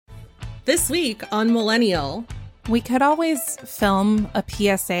This week on Millennial. We could always film a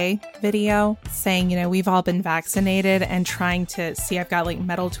PSA video saying, we've all been vaccinated and trying to see, I've got like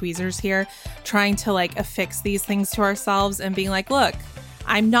metal tweezers here, trying to like affix these things to ourselves and being like, look,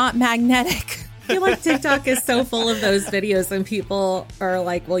 I'm not magnetic. I feel like TikTok is so full of those videos and people are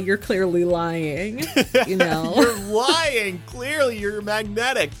like, well, you're clearly lying, You're lying. Clearly, you're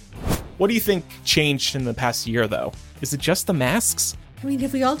magnetic. What do you think changed in the past year, though? Is it just the masks? I mean,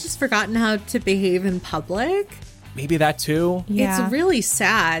 have we all just forgotten how to behave in public? Maybe that too. Yeah. It's really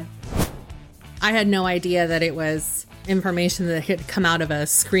sad. I had no idea that it was information that had come out of a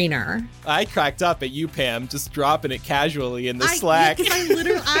screener. I cracked up at you, Pam, just dropping it casually in the Slack. Because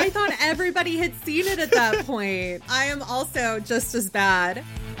I thought everybody had seen it at that point. I am also just as bad.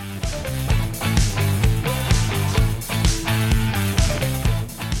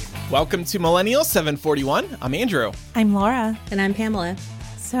 Welcome to Millennial 741. I'm Andrew. I'm Laura. And I'm Pamela.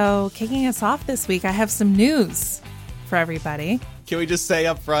 So kicking us off this week, I have some news for everybody. Can we just say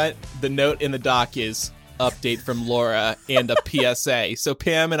up front, the note in the doc is update from Laura and a PSA. So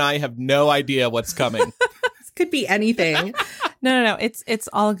Pam and I have no idea what's coming. This could be anything. No. It's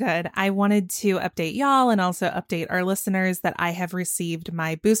all good. I wanted to update y'all and also update our listeners that I have received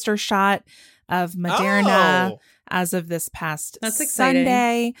my booster shot of Moderna as of this past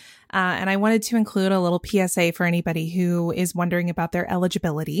Sunday. And I wanted to include a little PSA for anybody who is wondering about their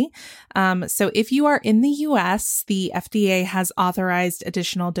eligibility. So if you are in the U.S., the FDA has authorized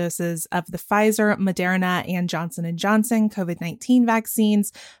additional doses of the Pfizer, Moderna, and Johnson & Johnson COVID-19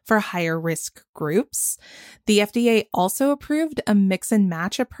 vaccines for higher risk groups. The FDA also approved a mix and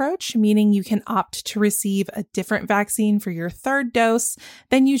match approach, meaning you can opt to receive a different vaccine for your third dose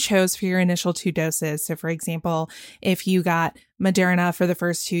than you chose for your initial 2 doses. So for example, if you got Moderna for the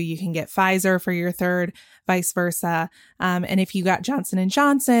first 2, you can get Pfizer for your third, vice versa. And if you got Johnson &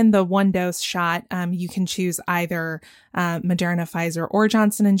 Johnson, the 1-dose shot, you can choose either Moderna, Pfizer, or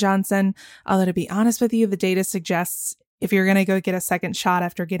Johnson & Johnson. Although to be honest with you, the data suggests if you're going to go get a second shot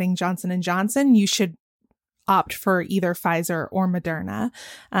after getting Johnson & Johnson, you should opt for either Pfizer or Moderna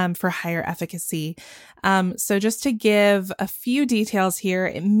for higher efficacy. So just to give a few details here,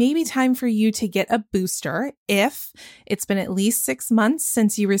 it may be time for you to get a booster if it's been at least 6 months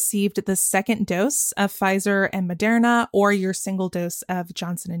since you received the second dose of Pfizer and Moderna or your single dose of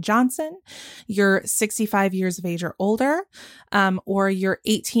Johnson & Johnson, you're 65 years of age or older, or you're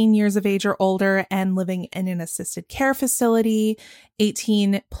 18 years of age or older and living in an assisted care facility,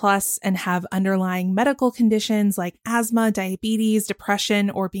 18 plus and have underlying medical conditions like asthma, diabetes, depression,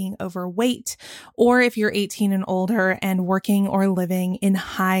 or being overweight, or if you're 18 and older and working or living in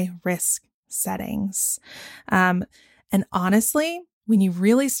high risk settings. And honestly, when you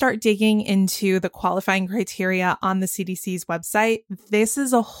really start digging into the qualifying criteria on the CDC's website, this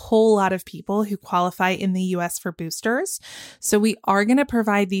is a whole lot of people who qualify in the US for boosters. So we are going to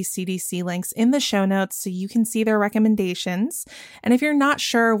provide these CDC links in the show notes so you can see their recommendations. And if you're not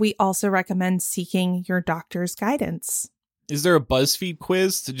sure, we also recommend seeking your doctor's guidance. Is there a BuzzFeed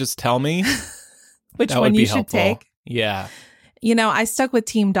quiz to just tell me? Which one you should take? Yeah. I stuck with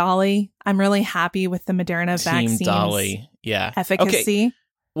Team Dolly. I'm really happy with the Moderna vaccine. Team Dolly. Yeah. Efficacy. Okay.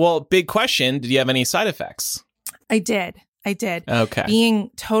 Well, big question. Did you have any side effects? I did. Okay.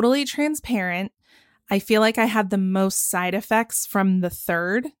 Being totally transparent, I feel like I had the most side effects from the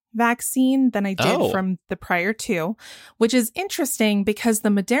third vaccine than I did from the prior 2, which is interesting because the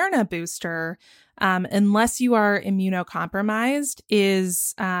Moderna booster, unless you are immunocompromised,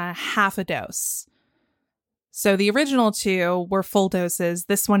 is half a dose. So the original 2 were full doses.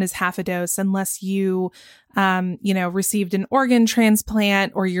 This one is half a dose unless you, received an organ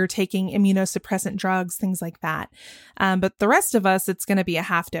transplant or you're taking immunosuppressant drugs, things like that. But the rest of us, it's going to be a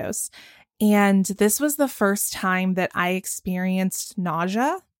half dose. And this was the first time that I experienced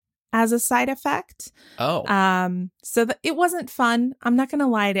nausea as a side effect. So it wasn't fun. I'm not going to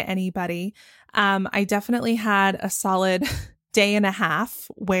lie to anybody. I definitely had a solid day and a half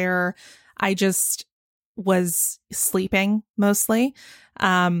where I just was sleeping mostly.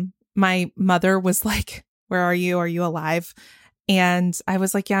 My mother was like, "Where are you? Are you alive?" And I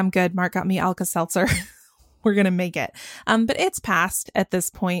was like, "Yeah, I'm good. Mark got me Alka-Seltzer." We're going to make it. But it's passed at this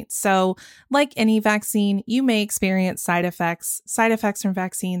point. So like any vaccine, you may experience side effects. Side effects from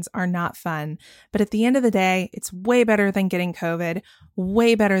vaccines are not fun. But at the end of the day, it's way better than getting COVID,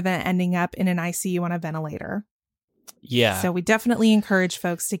 way better than ending up in an ICU on a ventilator. Yeah. So we definitely encourage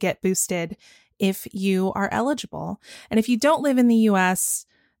folks to get boosted if you are eligible. And if you don't live in the US,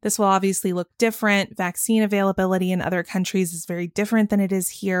 This will obviously look different. Vaccine availability in other countries is very different than it is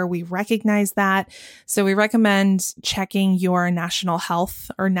here. We recognize that. So we recommend checking your national health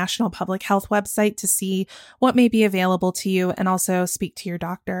or national public health website to see what may be available to you, and also speak to your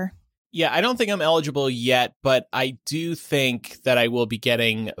doctor. Yeah, I don't think I'm eligible yet, but I do think that I will be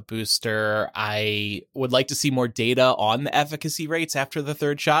getting a booster. I would like to see more data on the efficacy rates after the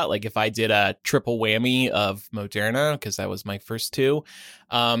third shot. Like if I did a triple whammy of Moderna, because that was my first two.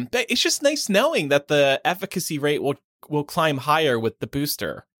 But it's just nice knowing that the efficacy rate will climb higher with the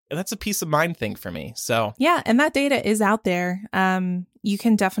booster. And that's a peace of mind thing for me. So yeah, and that data is out there. You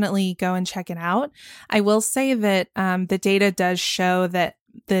can definitely go and check it out. I will say that the data does show that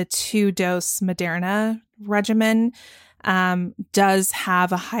the 2-dose Moderna regimen does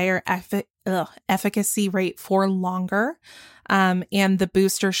have a higher efficacy rate for longer. And the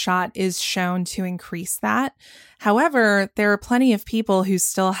booster shot is shown to increase that. However, there are plenty of people who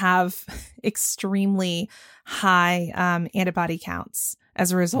still have extremely high antibody counts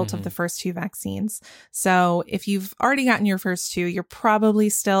as a result of the first two vaccines. So if you've already gotten your first two, you're probably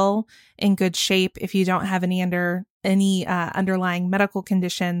still in good shape. If you don't have any underlying medical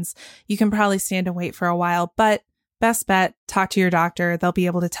conditions, you can probably stand and wait for a while. But best bet, talk to your doctor. They'll be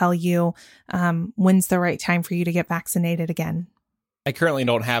able to tell you when's the right time for you to get vaccinated again. I currently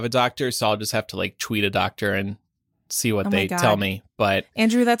don't have a doctor, so I'll just have to tweet a doctor and see what they tell me. But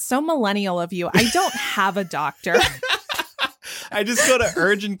Andrew, that's so millennial of you. I don't have a doctor. I just go to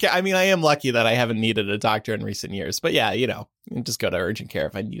urgent care. I mean, I am lucky that I haven't needed a doctor in recent years. But yeah, just go to urgent care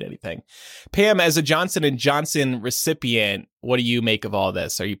if I need anything. Pam, as a Johnson & Johnson recipient, what do you make of all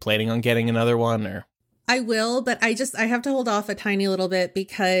this? Are you planning on getting another one, or? I will, but I have to hold off a tiny little bit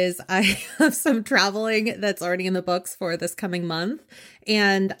because I have some traveling that's already in the books for this coming month.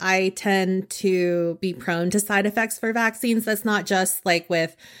 And I tend to be prone to side effects for vaccines. That's not just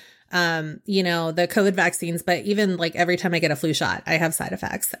with the COVID vaccines, but even every time I get a flu shot, I have side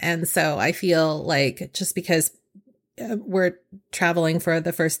effects. And so I feel just because we're traveling for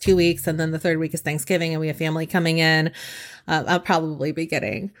the first 2 weeks and then the third week is Thanksgiving and we have family coming in, I'll probably be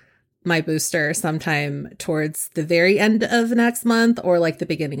getting my booster sometime towards the very end of next month or the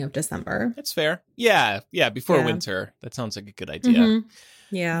beginning of December. That's fair. Yeah. Before winter. That sounds like a good idea. Mm-hmm.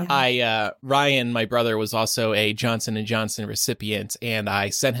 Yeah. Ryan, my brother, was also a Johnson & Johnson recipient, and I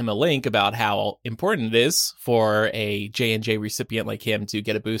sent him a link about how important it is for a J&J recipient like him to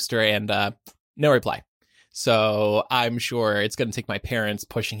get a booster, and no reply. So I'm sure it's going to take my parents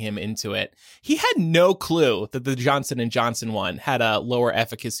pushing him into it. He had no clue that the Johnson & Johnson one had a lower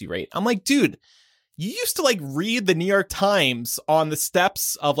efficacy rate. I'm like, dude, you used to read the New York Times on the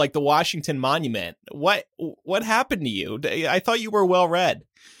steps of the Washington Monument. What happened to you? I thought you were well read.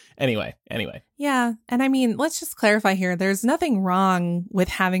 Anyway. Yeah. And I mean, let's just clarify here. There's nothing wrong with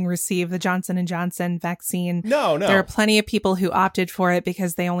having received the Johnson & Johnson vaccine. No. There are plenty of people who opted for it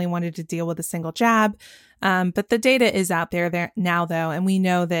because they only wanted to deal with a single jab. But the data is out there now, though, and we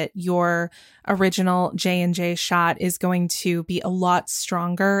know that your original J&J shot is going to be a lot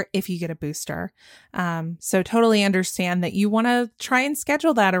stronger if you get a booster. So totally understand that you want to try and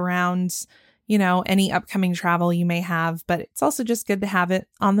schedule that around any upcoming travel you may have, but it's also just good to have it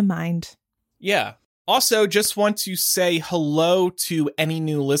on the mind. Yeah. Also, just want to say hello to any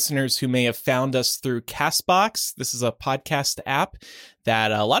new listeners who may have found us through CastBox. This is a podcast app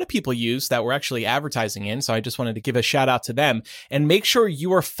that a lot of people use that we're actually advertising in. So I just wanted to give a shout out to them, and make sure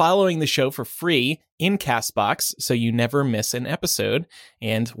you are following the show for free in CastBox so you never miss an episode.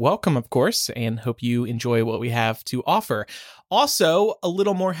 And welcome, of course, and hope you enjoy what we have to offer. Also, a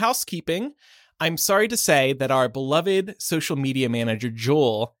little more housekeeping. I'm sorry to say that our beloved social media manager,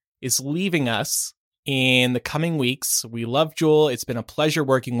 Joel, is leaving us in the coming weeks. We love Jewel. It's been a pleasure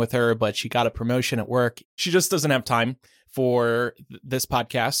working with her, but she got a promotion at work. She just doesn't have time for this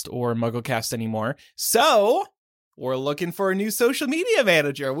podcast or MuggleCast anymore. So we're looking for a new social media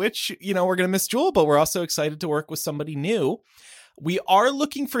manager, which, we're going to miss Jewel, but we're also excited to work with somebody new. We are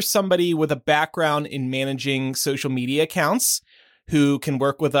looking for somebody with a background in managing social media accounts who can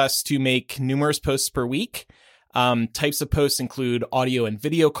work with us to make numerous posts per week. Types of posts include audio and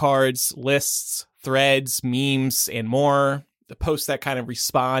video cards, lists, threads, memes, and more. The posts that kind of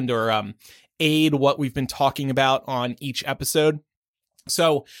respond or aid what we've been talking about on each episode.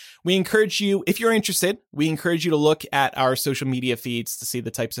 So we encourage you, if you're interested, we encourage you to look at our social media feeds to see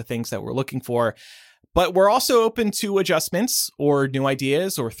the types of things that we're looking for. But we're also open to adjustments or new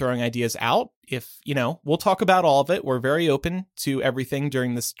ideas or throwing ideas out. If, we'll talk about all of it. We're very open to everything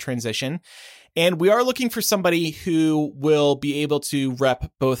during this transition. And we are looking for somebody who will be able to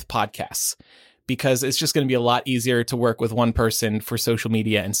rep both podcasts. because it's just going to be a lot easier to work with one person for social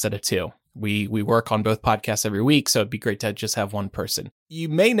media instead of two. We work on both podcasts every week, so it'd be great to just have one person. You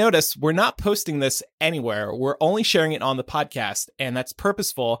may notice we're not posting this anywhere. We're only sharing it on the podcast, and that's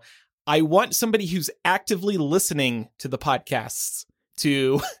purposeful. I want somebody who's actively listening to the podcasts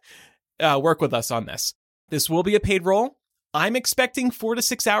to work with us on this. This will be a paid role. I'm expecting 4 to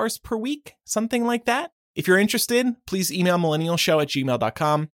 6 hours per week, something like that. If you're interested, please email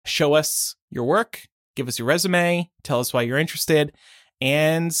millennialshow@gmail.com. Show us your work, give us your resume, tell us why you're interested,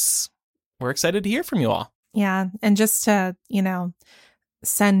 and we're excited to hear from you all. Yeah. And just to,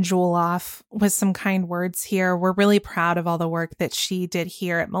 send Jewel off with some kind words here. We're really proud of all the work that she did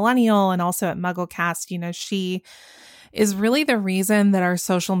here at Millennial and also at MuggleCast. She is really the reason that our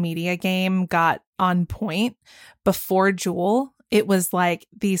social media game got on point. Before Jewel, it was like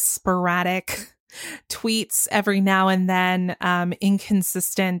these sporadic tweets every now and then,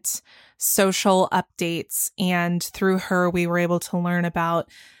 inconsistent social updates. And through her, we were able to learn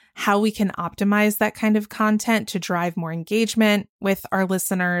about how we can optimize that kind of content to drive more engagement with our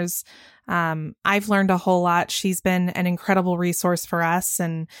listeners. I've learned a whole lot. She's been an incredible resource for us,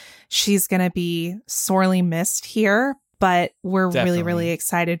 and she's going to be sorely missed here, but we're really, really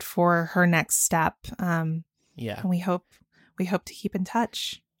excited for her next step. And we hope to keep in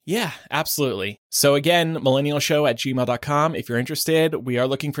touch. Yeah, absolutely. So again, millennialshow@gmail.com. If you're interested, we are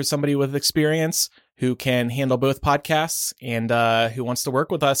looking for somebody with experience who can handle both podcasts and who wants to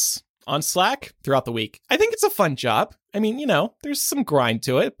work with us on Slack throughout the week. I think it's a fun job. I mean, there's some grind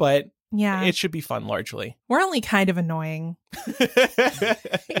to it, but yeah, it should be fun largely. We're only kind of annoying.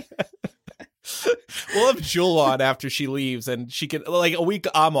 We'll have Jewel on after she leaves, and she can, like, a week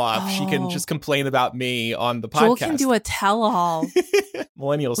I'm off, she can just complain about me on the podcast. Jewel can do a tell-all.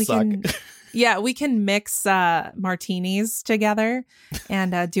 Millennials suck. We can mix martinis together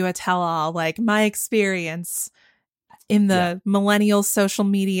and do a tell-all, like my experience in the millennial social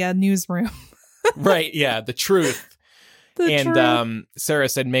media newsroom. Right, yeah, the truth. Sarah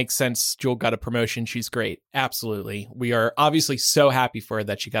said, makes sense. Jewel got a promotion. She's great. Absolutely. We are obviously so happy for her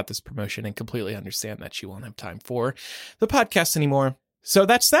that she got this promotion and completely understand that she won't have time for the podcast anymore. So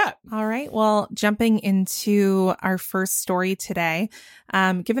that's that. All right. Well, jumping into our first story today,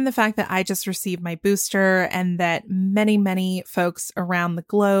 given the fact that I just received my booster and that many, many folks around the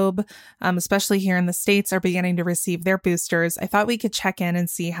globe, especially here in the States, are beginning to receive their boosters, I thought we could check in and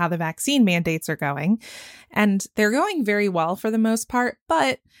see how the vaccine mandates are going. And they're going very well for the most part,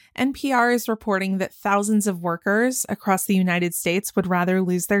 but NPR is reporting that thousands of workers across the United States would rather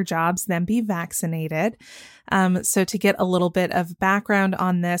lose their jobs than be vaccinated. So to get a little bit of background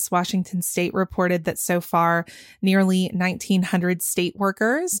on this, Washington State reported that so far, nearly 1,900 state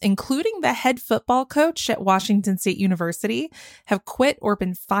workers, including the head football coach at Washington State University, have quit or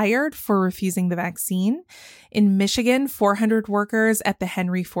been fired for refusing the vaccine. In Michigan, 400 workers at the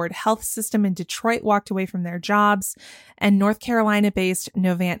Henry Ford Health System in Detroit walked away from their jobs, and North Carolina-based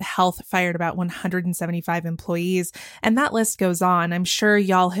Novant Health fired about 175 employees. And that list goes on. I'm sure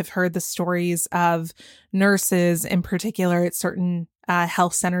y'all have heard the stories of nurses in particular at certain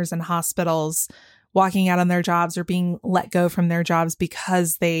health centers and hospitals walking out on their jobs or being let go from their jobs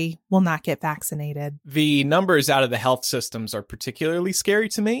because they will not get vaccinated. The numbers out of the health systems are particularly scary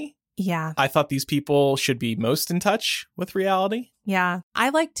to me. Yeah. I thought these people should be most in touch with reality. Yeah. I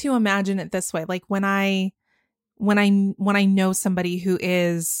like to imagine it this way. Like when I know somebody who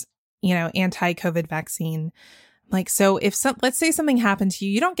is, anti-COVID vaccine, like, so let's say something happened to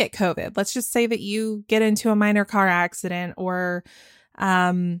you, you don't get COVID. Let's just say that you get into a minor car accident or,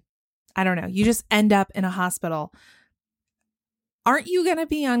 I don't know, you just end up in a hospital. Aren't you going to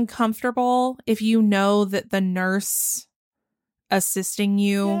be uncomfortable if you know that the nurse assisting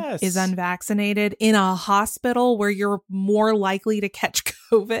you is unvaccinated in a hospital where you're more likely to catch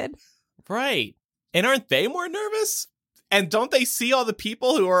COVID? Right. And aren't they more nervous? And don't they see all the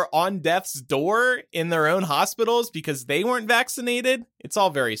people who are on death's door in their own hospitals because they weren't vaccinated? It's all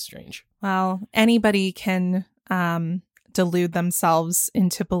very strange. Well, anybody can delude themselves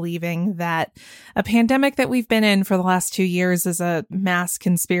into believing that a pandemic that we've been in for the last 2 years is a mass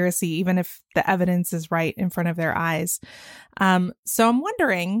conspiracy, even if the evidence is right in front of their eyes. So I'm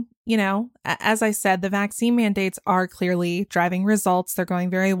wondering, as I said, the vaccine mandates are clearly driving results. They're going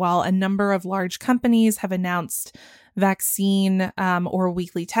very well. A number of large companies have announced vaccine or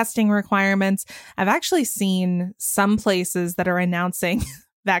weekly testing requirements. I've actually seen some places that are announcing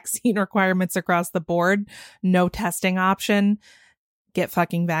vaccine requirements across the board, no testing option, get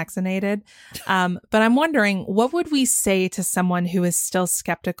fucking vaccinated. But I'm wondering, what would we say to someone who is still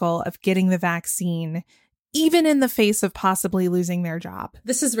skeptical of getting the vaccine even in the face of possibly losing their job.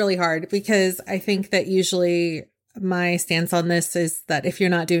 This is really hard because I think that usually my stance on this is that if you're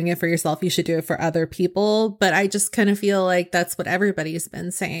not doing it for yourself, you should do it for other people. But I just kind of feel like that's what everybody's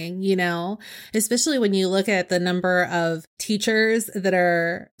been saying, you know, especially when you look at the number of teachers that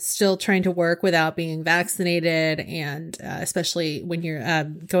are still trying to work without being vaccinated. And especially when you're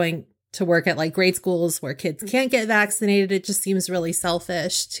going to work at like grade schools where kids can't get vaccinated, it just seems really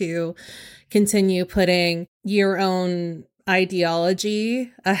selfish to continue putting your own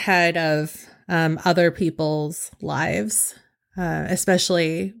ideology ahead of other people's lives,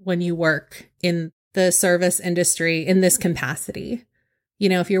 especially when you work in the service industry in this capacity. You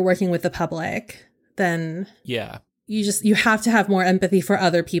know, if you're working with the public, then you have to have more empathy for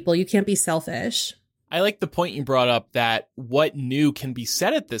other people. You can't be selfish. I like the point you brought up that what new can be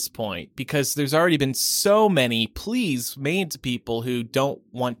said at this point, because there's already been so many pleas made to people who don't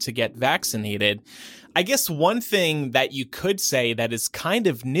want to get vaccinated. I guess one thing that you could say that is kind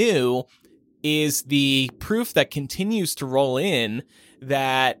of new is the proof that continues to roll in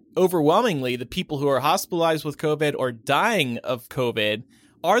that overwhelmingly the people who are hospitalized with COVID or dying of COVID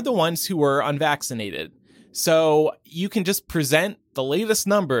are the ones who were unvaccinated. So you can just present the latest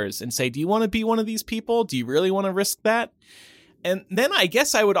numbers and say, do you want to be one of these people? Do you really want to risk that? And then I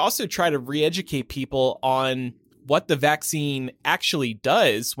guess I would also try to re-educate people on what the vaccine actually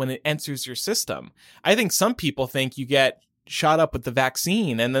does when it enters your system. I think some people think you get shot up with the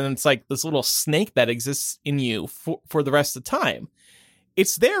vaccine and then it's like this little snake that exists in you for the rest of the time.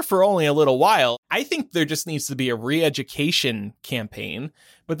 It's there for only a little while. I think there just needs to be a re-education campaign.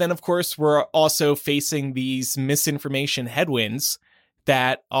 But then, of course, we're also facing these misinformation headwinds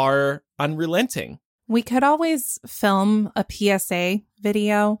that are unrelenting. We could always film a PSA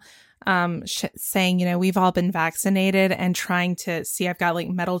video saying, you know, we've all been vaccinated and trying to see, I've got like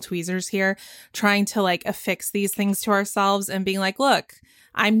metal tweezers here, trying to like affix these things to ourselves and being like, look,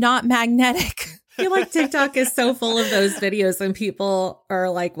 I'm not magnetic. I feel like TikTok is so full of those videos and people are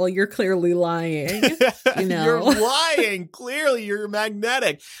like, well, you're clearly lying. You know? You're lying. Clearly, you're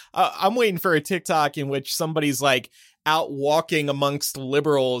magnetic. I'm waiting for a TikTok in which somebody's like out walking amongst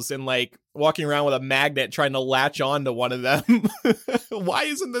liberals and like walking around with a magnet trying to latch on to one of them. Why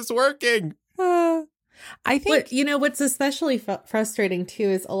isn't this working? I think, you know, what's especially frustrating too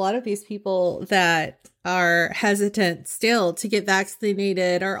is a lot of these people that are hesitant still to get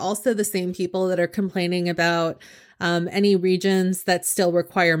vaccinated are also the same people that are complaining about any regions that still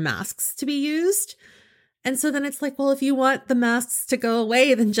require masks to be used. And so then it's like, well, if you want the masks to go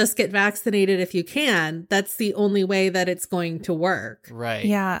away, then just get vaccinated if you can. That's the only way that it's going to work. Right.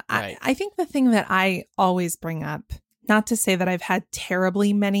 Yeah. Right. I think the thing that I always bring up, not to say that I've had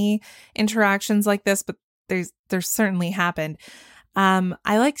terribly many interactions like this, but there's certainly happened. I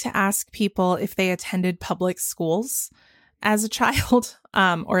like to ask people if they attended public schools as a child,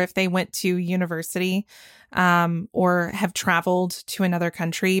 or if they went to university, or have traveled to another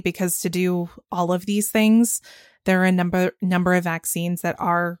country, because to do all of these things, there are a number of vaccines that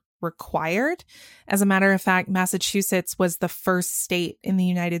are required. As a matter of fact, Massachusetts was the first state in the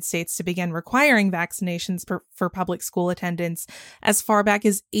United States to begin requiring vaccinations for public school attendance as far back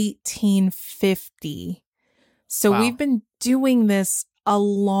as 1850. So We've been doing this a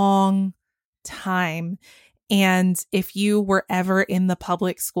long time. And if you were ever in the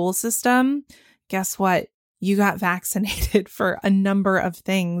public school system, guess what? You got vaccinated for a number of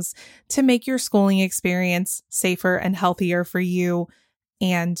things to make your schooling experience safer and healthier for you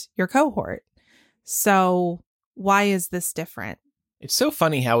and your cohort. So why is this different? It's so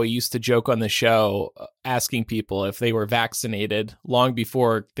funny how we used to joke on the show asking people if they were vaccinated long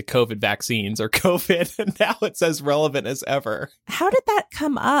before the COVID vaccines or COVID, and now it's as relevant as ever. How did that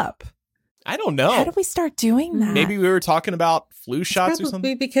come up? I don't know. How did we start doing that? Maybe we were talking about flu shots or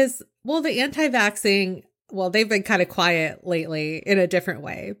something? Because, well, the anti-vaxxing, well, they've been kind of quiet lately in a different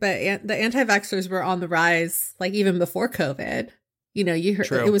way, but the anti-vaxxers were on the rise, like even before COVID. You know, you heard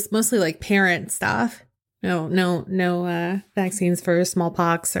True. It was mostly like parent stuff. No vaccines for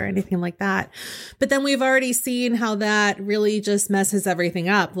smallpox or anything like that. But then we've already seen how that really just messes everything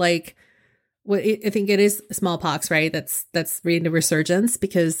up. Like, I think it is smallpox, right? That's reading a resurgence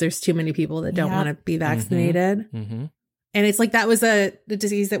because there's too many people that don't want to be vaccinated. Mm-hmm. And it's like that was the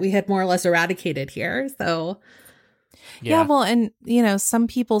disease that we had more or less eradicated here. So, yeah, well, and, you know, some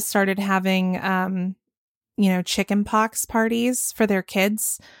people started having, chicken pox parties for their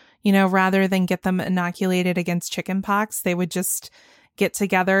kids. You know, rather than get them inoculated against chicken pox, they would just get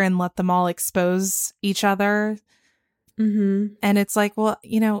together and let them all expose each other. Mm-hmm. And it's like, well,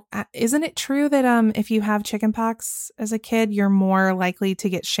 you know, isn't it true that if you have chicken pox as a kid, you're more likely to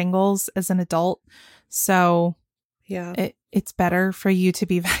get shingles as an adult? So yeah, it's better for you to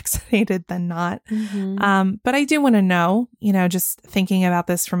be vaccinated than not. Mm-hmm. But I do want to know, just thinking about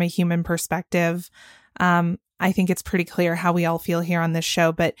this from a human perspective, I think it's pretty clear how we all feel here on this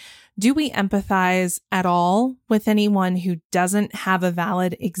show, but do we empathize at all with anyone who doesn't have a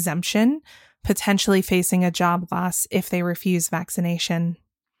valid exemption, potentially facing a job loss if they refuse vaccination?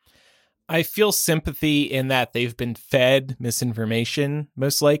 I feel sympathy in that they've been fed misinformation,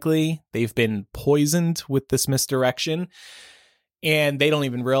 most likely. They've been poisoned with this misdirection, and they don't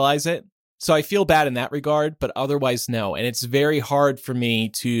even realize it. So I feel bad in that regard, but otherwise, no. And it's very hard for me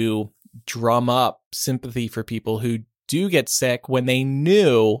to drum up sympathy for people who do get sick when they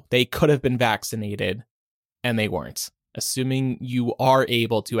knew they could have been vaccinated and they weren't, assuming you are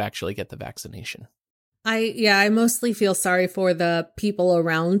able to actually get the vaccination. I mostly feel sorry for the people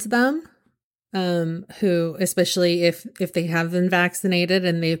around them, who, especially if they have been vaccinated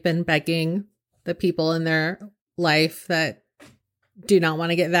and they've been begging the people in their life that do not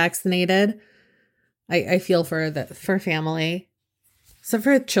want to get vaccinated. I feel for family. So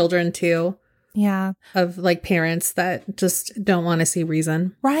for children too. Yeah. Of like parents that just don't want to see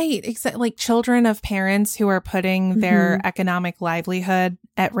reason. Right. Exactly. Like children of parents who are putting their economic livelihood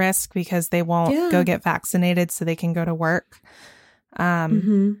at risk because they won't go get vaccinated so they can go to work.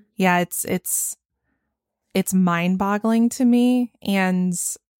 Yeah, it's mind-boggling to me. And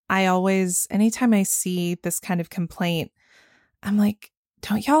I always, anytime I see this kind of complaint, I'm like,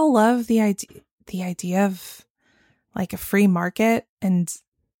 don't y'all love the idea of like a free market and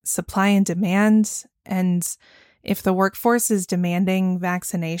supply and demand? And if the workforce is demanding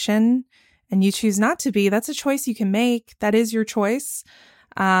vaccination and you choose not to be, that's a choice you can make. That is your choice.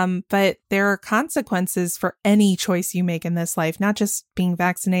 But there are consequences for any choice you make in this life, not just being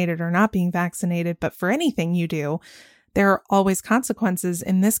vaccinated or not being vaccinated, but for anything you do, there are always consequences.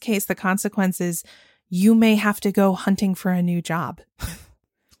 In this case, the consequence is you may have to go hunting for a new job.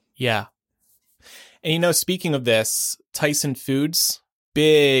 Yeah. And speaking of this, Tyson Foods,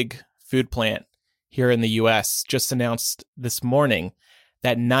 big food plant here in the US, just announced this morning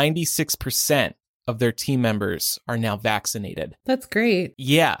that 96% of their team members are now vaccinated. That's great.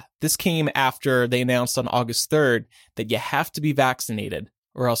 Yeah. This came after they announced on August 3rd that you have to be vaccinated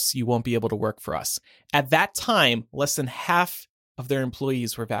or else you won't be able to work for us. At that time, less than half of their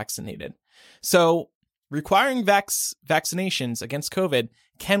employees were vaccinated. So requiring vaccinations against COVID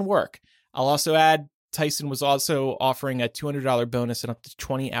can work. I'll also add Tyson was also offering a $200 bonus and up to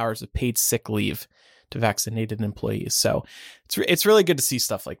 20 hours of paid sick leave to vaccinated employees. So it's really good to see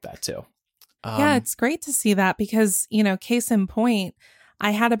stuff like that too. Yeah, it's great to see that because, case in point, I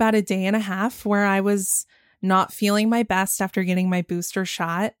had about a day and a half where I was not feeling my best after getting my booster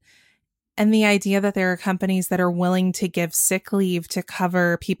shot. And the idea that there are companies that are willing to give sick leave to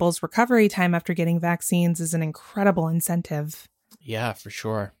cover people's recovery time after getting vaccines is an incredible incentive. Yeah, for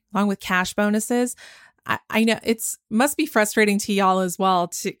sure. Along with cash bonuses. I know must be frustrating to y'all as well,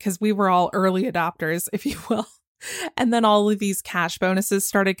 because we were all early adopters, if you will. And then all of these cash bonuses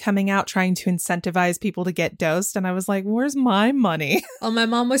started coming out trying to incentivize people to get dosed. And I was like, where's my money? Oh, my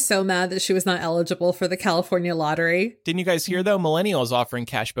mom was so mad that she was not eligible for the California lottery. Didn't you guys hear, though? Millennials offering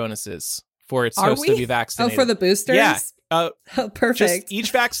cash bonuses for its host to be vaccinated. Oh, for the boosters? Yeah. Oh, perfect. Just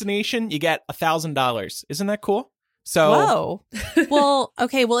each vaccination, you get $1,000. Isn't that cool? So, whoa. Well,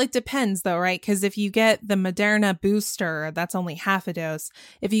 okay. Well, it depends though, right? Because if you get the Moderna booster, that's only half a dose.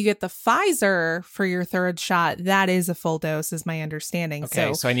 If you get the Pfizer for your third shot, that is a full dose, is my understanding.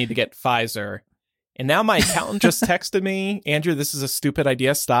 Okay, so I need to get Pfizer. And now my accountant just texted me, Andrew, this is a stupid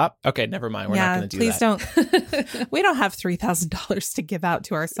idea. Stop. Okay, never mind. We're not going to do please that. Please don't. We don't have $3,000 to give out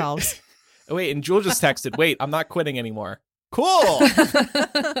to ourselves. Oh, wait, and Jewel just texted, wait, I'm not quitting anymore. Cool.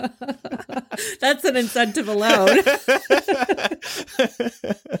 That's an incentive alone.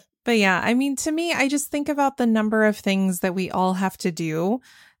 But yeah, I mean, to me, I just think about the number of things that we all have to do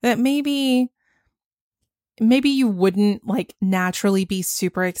that maybe you wouldn't like naturally be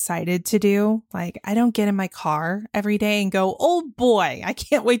super excited to do. Like, I don't get in my car every day and go, oh boy, I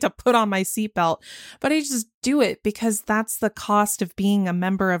can't wait to put on my seatbelt. But I just do it because that's the cost of being a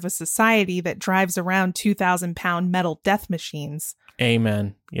member of a society that drives around 2,000-pound metal death machines.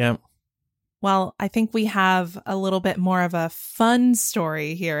 Amen. Yep. Well, I think we have a little bit more of a fun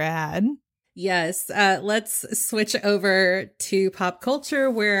story here, Ad. Yes, let's switch over to pop culture,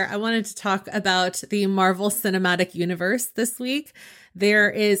 where I wanted to talk about the Marvel Cinematic Universe this week. there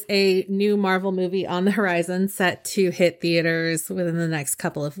is a new Marvel movie on the horizon set to hit theaters within the next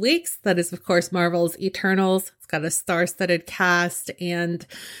couple of weeks. That is, of course, Marvel's Eternals. It's got a star-studded cast, and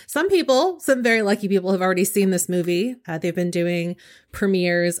some very lucky people, have already seen this movie. They've been doing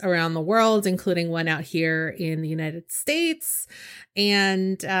premieres around the world, including one out here in the United States.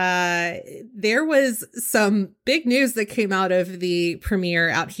 And there was some big news that came out of the premiere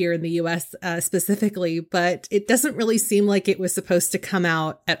out here in the US specifically, but it doesn't really seem like it was supposed to come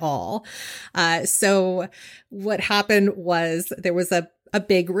out at all. So what happened was there was a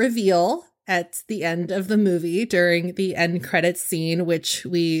big reveal at the end of the movie during the end credits scene, which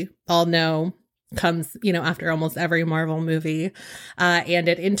we all know comes, after almost every Marvel movie. And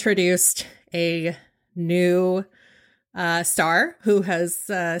it introduced a new star who has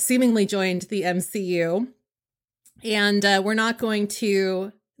seemingly joined the MCU. And we're not going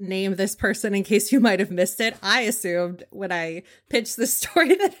to name this person in case you might have missed it. I assumed when I pitched the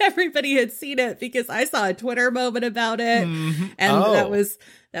story that everybody had seen it because I saw a Twitter moment about it. Mm-hmm. And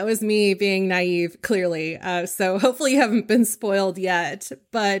that was me being naive, clearly. So hopefully you haven't been spoiled yet.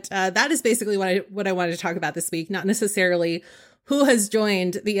 But that is basically what I wanted to talk about this week. Not necessarily who has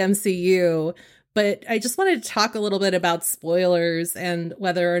joined the MCU, but I just wanted to talk a little bit about spoilers and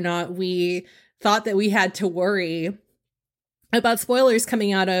whether or not we thought that we had to worry about spoilers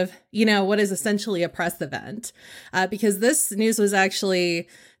coming out of, what is essentially a press event. Because this news was actually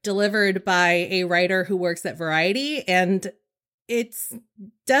delivered by a writer who works at Variety. And it's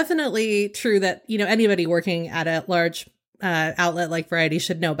definitely true that, anybody working at a large outlet like Variety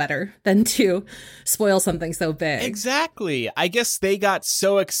should know better than to spoil something so big. Exactly. I guess they got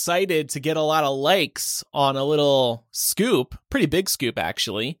so excited to get a lot of likes on a little scoop, pretty big scoop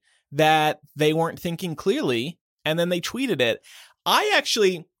actually, that they weren't thinking clearly. And then they tweeted it.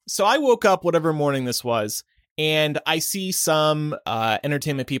 So I woke up whatever morning this was, and I see some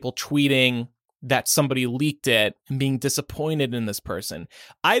entertainment people tweeting that somebody leaked it and being disappointed in this person.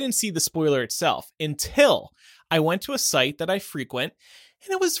 I didn't see the spoiler itself until I went to a site that I frequent,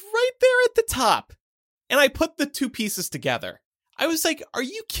 and it was right there at the top. And I put the two pieces together. I was like, are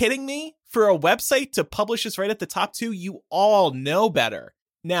you kidding me? For a website to publish this right at the top too? You all know better.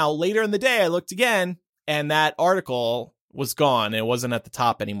 Now, later in the day, I looked again, and that article was gone. It wasn't at the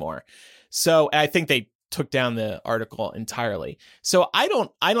top anymore. So I think they took down the article entirely. So I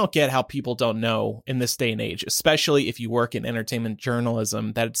don't get how people don't know in this day and age, especially if you work in entertainment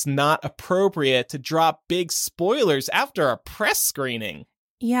journalism, that it's not appropriate to drop big spoilers after a press screening.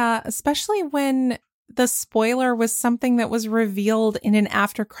 Yeah, especially when the spoiler was something that was revealed in an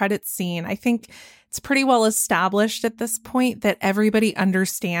after credits scene. I think it's pretty well established at this point that everybody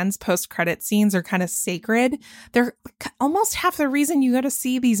understands post-credit scenes are kind of sacred. They're almost half the reason you go to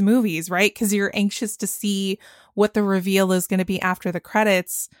see these movies, right? Because you're anxious to see what the reveal is going to be after the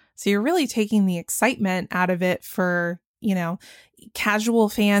credits. So you're really taking the excitement out of it for, casual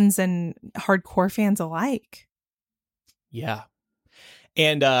fans and hardcore fans alike. Yeah.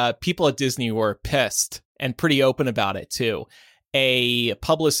 And people at Disney were pissed and pretty open about it, too. A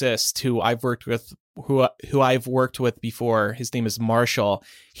publicist who I've worked with before, his name is Marshall,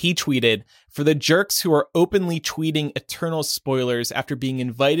 he tweeted, "For the jerks who are openly tweeting Eternal spoilers after being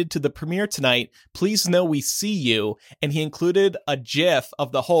invited to the premiere tonight, please know we see you." And he included a GIF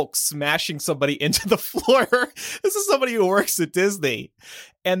of the Hulk smashing somebody into the floor. This is somebody who works at Disney.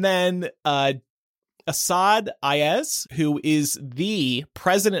 And then Asad Ayez, who is the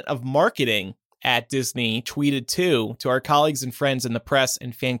president of marketing at Disney, tweeted too, "To our colleagues and friends in the press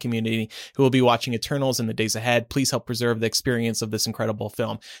and fan community who will be watching Eternals in the days ahead, please help preserve the experience of this incredible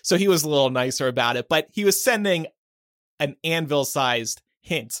film." So he was a little nicer about it, but he was sending an anvil-sized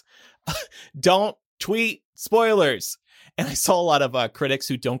hint. Don't tweet spoilers. And I saw a lot of critics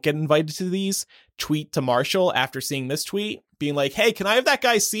who don't get invited to these tweet to Marshall after seeing this tweet, being like, "Hey, can I have that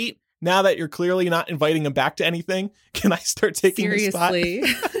guy's seat? Now that you're clearly not inviting him back to anything, can I start taking his spot?"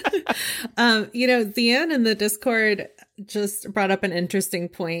 Zian in the Discord just brought up an interesting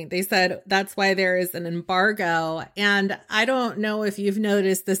point. They said that's why there is an embargo. And I don't know if you've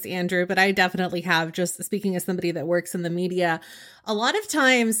noticed this, Andrew, but I definitely have, just speaking as somebody that works in the media. A lot of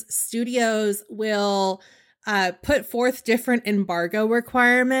times studios will put forth different embargo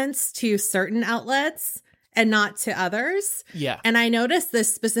requirements to certain outlets and not to others. Yeah. And I noticed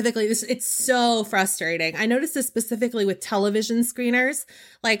this specifically, it's so frustrating. I noticed this specifically with television screeners.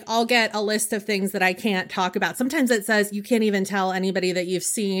 Like, I'll get a list of things that I can't talk about. Sometimes it says you can't even tell anybody that you've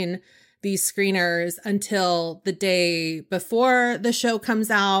seen these screeners until the day before the show comes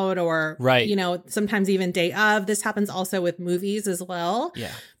out, or, right, sometimes even day of. This happens also with movies as well.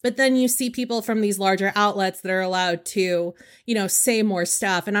 Yeah. But then you see people from these larger outlets that are allowed to, say more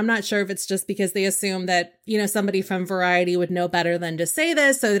stuff. And I'm not sure if it's just because they assume that, somebody from Variety would know better than to say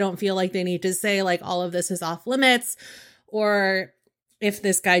this, so they don't feel like they need to say like all of this is off limits, or if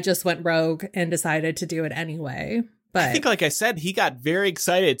this guy just went rogue and decided to do it anyway. But I think, like I said, he got very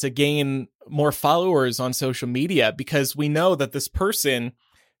excited to gain more followers on social media, because we know that this person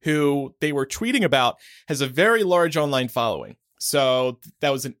who they were tweeting about has a very large online following. So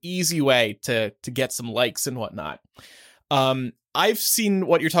that was an easy way to get some likes and whatnot. I've seen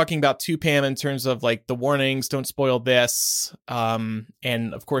what you're talking about too, Pam, in terms of like the warnings, don't spoil this, and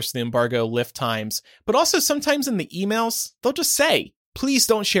of course the embargo lift times. But also sometimes in the emails, they'll just say, please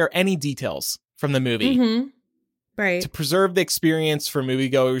don't share any details from the movie. Mm-hmm. Right. To preserve the experience for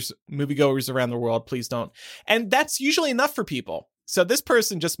moviegoers around the world, please don't. And that's usually enough for people. So this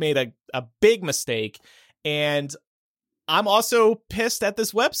person just made a big mistake. And I'm also pissed at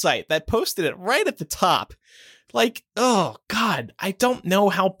this website that posted it right at the top. Like, oh, God, I don't know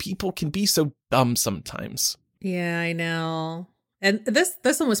how people can be so dumb sometimes. Yeah, I know. And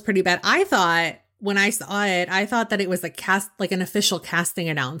this one was pretty bad. I thought when I saw it, I thought that it was an official casting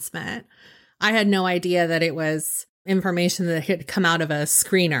announcement. I had no idea that it was information that had come out of a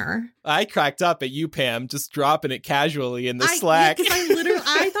screener. I cracked up at you, Pam, just dropping it casually in the Slack. Because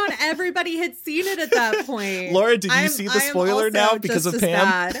I thought everybody had seen it at that point. Laura, did you see the spoiler now because of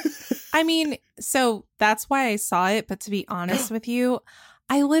Pam? I mean, so that's why I saw it. But to be honest with you,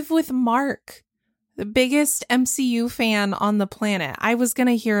 I live with Mark, the biggest MCU fan on the planet. I was going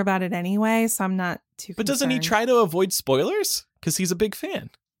to hear about it anyway, so I'm not too concerned. But doesn't he try to avoid spoilers? Because he's a big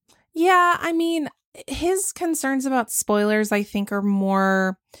fan. Yeah, I mean, his concerns about spoilers, I think, are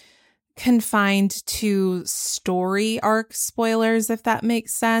more confined to story arc spoilers, if that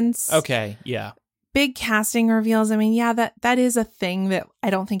makes sense. Okay, yeah. Big casting reveals, I mean, yeah, that is a thing that I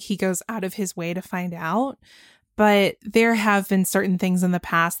don't think he goes out of his way to find out. But there have been certain things in the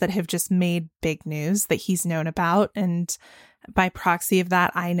past that have just made big news that he's known about. And by proxy of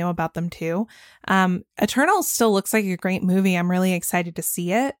that, I know about them too. Eternal still looks like a great movie. I'm really excited to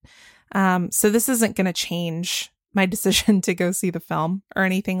see it. So this isn't going to change my decision to go see the film or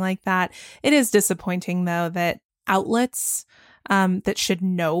anything like that. It is disappointing, though, that outlets that should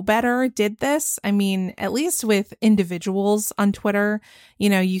know better did this. I mean, at least with individuals on Twitter,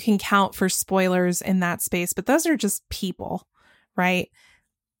 you can count for spoilers in that space, but those are just people, right?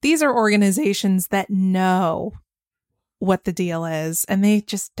 These are organizations that know what the deal is, and they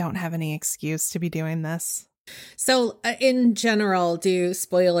just don't have any excuse to be doing this. So in general, do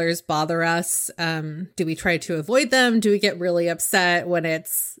spoilers bother us? Do we try to avoid them? Do we get really upset when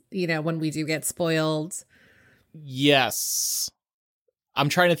it's, when we do get spoiled? Yes. I'm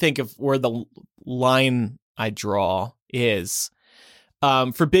trying to think of where the line I draw is.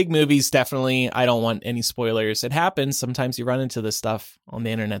 For big movies, definitely, I don't want any spoilers. It happens. Sometimes you run into this stuff on the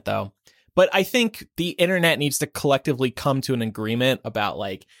internet, though. But I think the internet needs to collectively come to an agreement about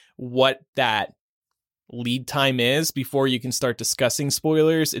like what that lead time is before you can start discussing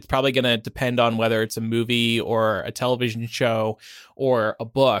spoilers. It's probably going to depend on whether it's a movie or a television show or a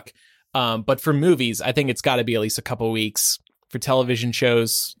book. But for movies, I think it's got to be at least a couple weeks. For television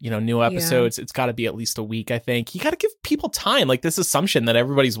shows, new episodes, It's got to be at least a week, I think. You got to give people time. Like this assumption that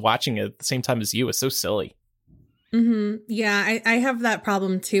everybody's watching it at the same time as you is so silly. Mm-hmm. Yeah, I have that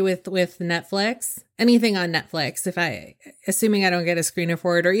problem too with Netflix. Anything on Netflix, assuming I don't get a screener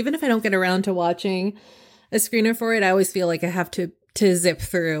for it, or even if I don't get around to watching a screener for it, I always feel like I have to zip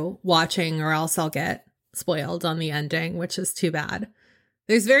through watching, or else I'll get spoiled on the ending, which is too bad.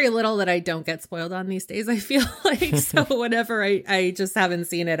 There's very little that I don't get spoiled on these days, I feel like. So whenever I just haven't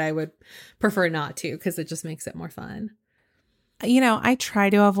seen it, I would prefer not to, because it just makes it more fun. I try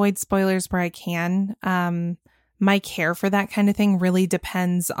to avoid spoilers where I can. My care for that kind of thing really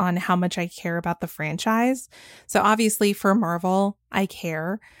depends on how much I care about the franchise. So obviously for Marvel, I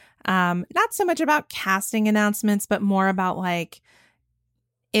care. Not so much about casting announcements, but more about like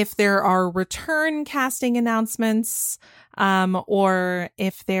if there are return casting announcements, or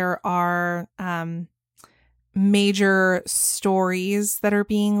if there are major stories that are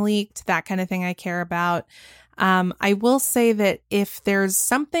being leaked, that kind of thing I care about. I will say that if there's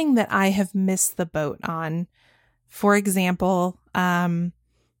something that I have missed the boat on, for example,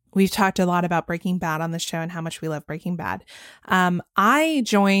 we've talked a lot about Breaking Bad on the show and how much we love Breaking Bad. I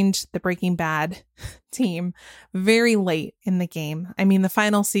joined the Breaking Bad team very late in the game. I mean, the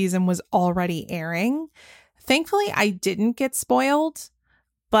final season was already airing. Thankfully, I didn't get spoiled,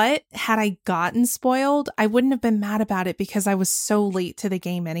 But had I gotten spoiled, I wouldn't have been mad about it because I was so late to the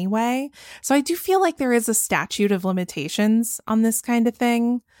game anyway. So I do feel like there is a statute of limitations on this kind of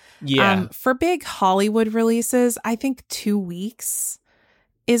thing. Yeah. For big Hollywood releases, I think 2 weeks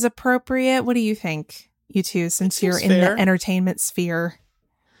is appropriate. What do you think, you two, since you're in the entertainment sphere?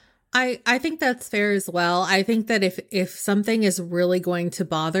 I think that's fair as well. I think that if something is really going to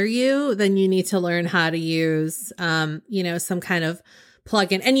bother you, then you need to learn how to use, some kind of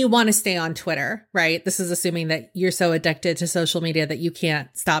plugin, and you want to stay on Twitter, right? This is assuming that you're so addicted to social media that you can't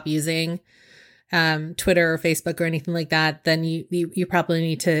stop using Twitter or Facebook or anything like that. Then you probably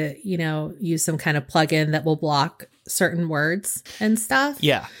need to, use some kind of plugin that will block certain words and stuff.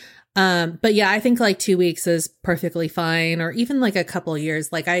 Yeah. But yeah, I think like 2 weeks is perfectly fine, or even like a couple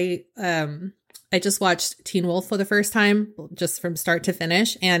years. Like I just watched Teen Wolf for the first time, just from start to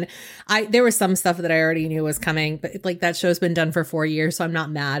finish. And there was some stuff that I already knew was coming, but like that show's been done for 4 years. So I'm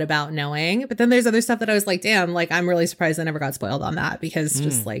not mad about knowing. But then there's other stuff that I was like, damn, like I'm really surprised I never got spoiled on that, because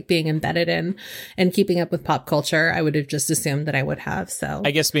just like being embedded in and keeping up with pop culture, I would have just assumed that I would have. So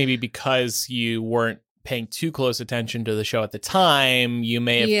I guess maybe because you weren't paying too close attention to the show at the time, you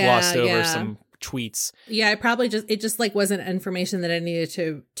may have glossed over some tweets. Yeah, it just like wasn't information that I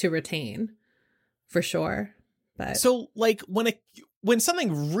needed to retain. For sure. But so like when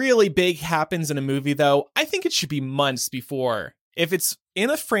something really big happens in a movie, though, I think it should be months before. If it's in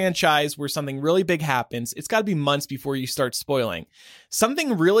a franchise where something really big happens, it's got to be months before you start spoiling.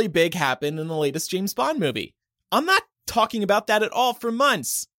 Something really big happened in the latest James Bond movie. I'm not talking about that at all for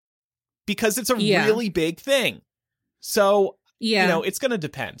months, because it's a really big thing. So, it's going to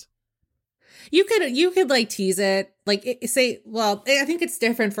depend. You could like tease it, like say, well, I think it's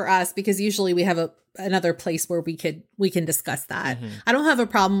different for us because usually we have another place where we can discuss that. Mm-hmm. I don't have a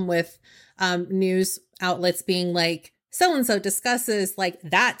problem with news outlets being like, so-and-so discusses like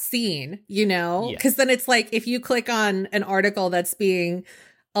that scene, because then it's like, if you click on an article that's being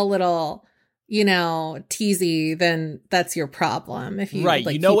a little, teasy, then that's your problem. If you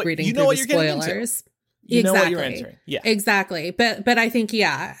keep reading through the spoilers. You know what you're entering. Yeah, exactly. But I think,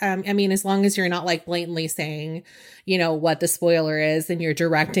 I mean, as long as you're not like blatantly saying, what the spoiler is, and you're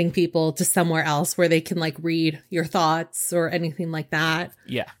directing people to somewhere else where they can like read your thoughts or anything like that.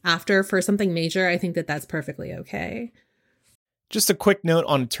 Yeah. After, for something major, I think that that's perfectly okay. Just a quick note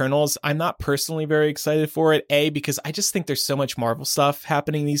on Eternals. I'm not personally very excited for it. A, because I just think there's so much Marvel stuff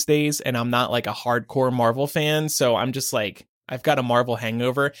happening these days, and I'm not like a hardcore Marvel fan. So I'm just like, I've got a Marvel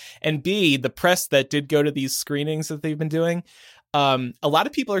hangover. And B, the press that did go to these screenings that they've been doing, a lot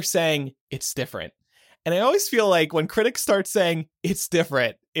of people are saying it's different. And I always feel like when critics start saying it's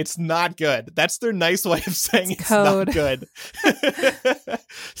different, it's not good. That's their nice way of saying it's not good.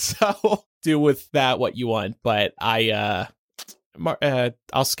 So do with that what you want. But I'll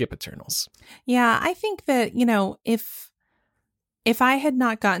skip Eternals. Yeah, I think that, if I had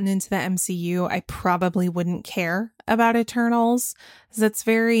not gotten into the MCU, I probably wouldn't care about Eternals. Because it's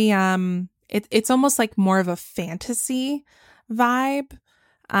very, it's almost like more of a fantasy vibe,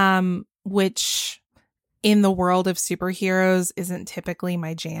 which in the world of superheroes isn't typically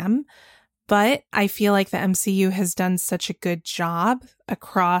my jam. But I feel like the MCU has done such a good job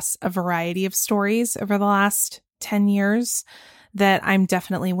across a variety of stories over the last 10 years that I'm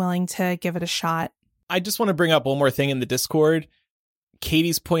definitely willing to give it a shot. I just want to bring up one more thing in the Discord.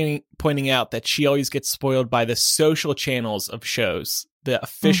 Katie's pointing out that she always gets spoiled by the social channels of shows, the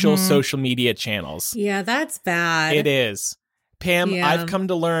official social media channels. Yeah, that's bad. It is. Pam, I've come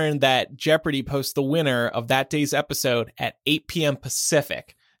to learn that Jeopardy posts the winner of that day's episode at 8 p.m.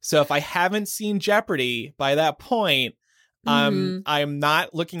 Pacific. So if I haven't seen Jeopardy by that point, I'm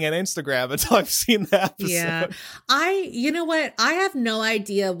not looking at Instagram until I've seen the episode. Yeah. You know what? I have no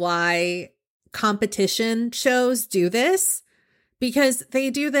idea why competition shows do this, because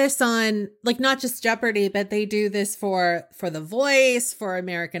they do this on like not just Jeopardy, but they do this for The Voice, for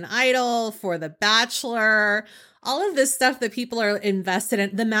American Idol, for The Bachelor, all of this stuff that people are invested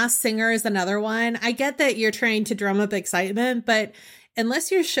in. The Masked Singer is another one. I get that you're trying to drum up excitement, but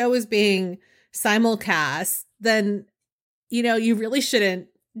unless your show is being simulcast, then, you really shouldn't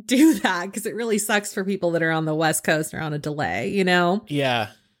do that, because it really sucks for people that are on the West Coast or on a delay, Yeah.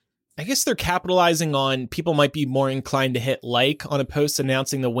 I guess they're capitalizing on people might be more inclined to hit like on a post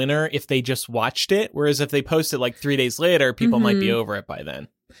announcing the winner if they just watched it. Whereas if they post it like 3 days later, people might be over it by then.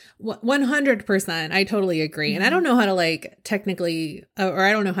 100%. I totally agree. And I don't know how to like technically, or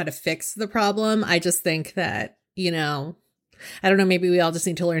I don't know how to fix the problem. I just think that, I don't know, maybe we all just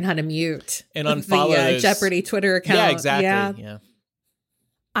need to learn how to mute and unfollow the Jeopardy Twitter account. Yeah, exactly. Yeah.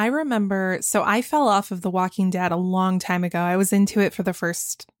 I remember, so I fell off of The Walking Dead a long time ago. I was into it for the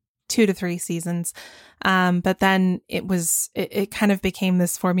first 2 to 3 seasons. But then it kind of became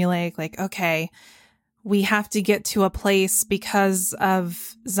this formulaic, like, okay, we have to get to a place because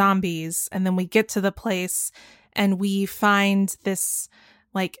of zombies. And then we get to the place and we find this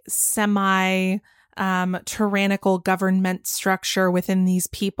like tyrannical government structure within these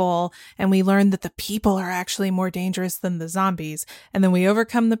people, and we learn that the people are actually more dangerous than the zombies, and then we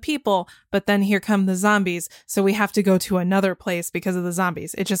overcome the people, but then here come the zombies, so we have to go to another place because of the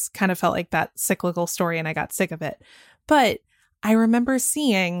zombies. It just kind of felt like that cyclical story, and I got sick of it. But I remember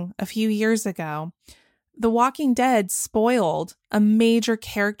seeing a few years ago, The Walking Dead spoiled a major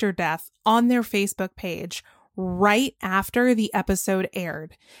character death on their Facebook page right after the episode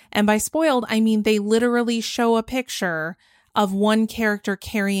aired. And by spoiled, I mean they literally show a picture of one character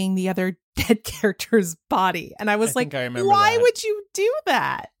carrying the other dead character's body. And I was like, why would you do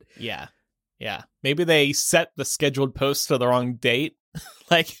that? Yeah. Yeah. Maybe they set the scheduled post to the wrong date.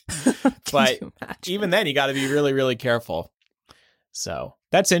 Like, but even then you got to be really, really careful. So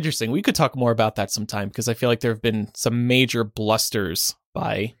that's interesting. We could talk more about that sometime because I feel like there have been some major blusters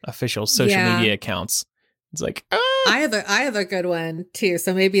by official social media accounts. It's like, I have a good one too.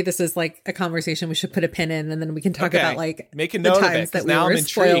 So maybe this is like a conversation we should put a pin in, and then we can talk about like make a note of it. Because now I'm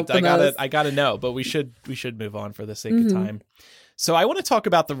intrigued. I gotta know, but we should move on for the sake of time. So I want to talk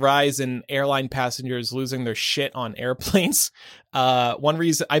about the rise in airline passengers losing their shit on airplanes. One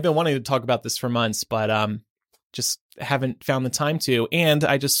reason I've been wanting to talk about this for months, but just haven't found the time to. And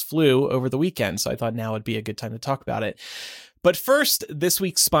I just flew over the weekend, so I thought now would be a good time to talk about it. But first, this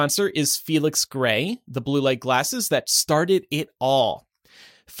week's sponsor is Felix Gray, the blue light glasses that started it all.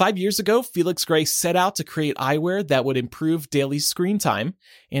 5 years ago, Felix Gray set out to create eyewear that would improve daily screen time.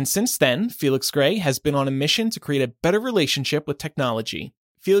 And since then, Felix Gray has been on a mission to create a better relationship with technology.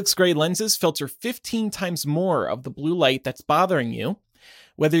 Felix Gray lenses filter 15 times more of the blue light that's bothering you.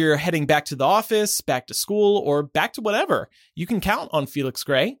 Whether you're heading back to the office, back to school, or back to whatever, you can count on Felix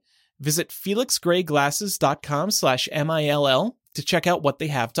Gray. Visit felixgrayglasses.com/MILL to check out what they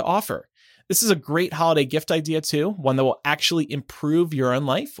have to offer. This is a great holiday gift idea too, one that will actually improve your own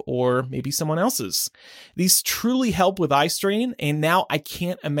life or maybe someone else's. These truly help with eye strain, and now I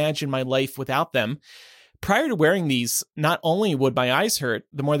can't imagine my life without them. Prior to wearing these, not only would my eyes hurt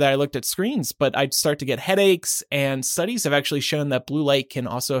the more that I looked at screens, but I'd start to get headaches, and studies have actually shown that blue light can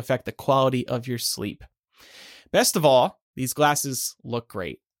also affect the quality of your sleep. Best of all, these glasses look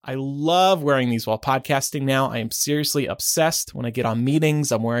great. I love wearing these while podcasting now. I am seriously obsessed. When I get on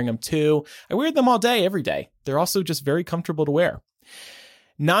meetings, I'm wearing them too. I wear them all day, every day. They're also just very comfortable to wear.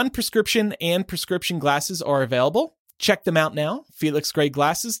 Non-prescription and prescription glasses are available. Check them out now.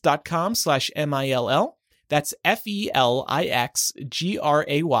 felixgrayglasses.com/MILL. That's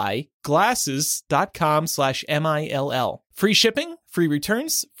FELIXGRAY glasses.com/MILL. Free shipping, free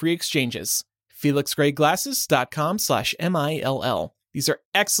returns, free exchanges. felixgrayglasses.com/MILL. These are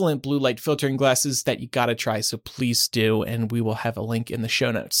excellent blue light filtering glasses that you gotta try, so please do, and we will have a link in the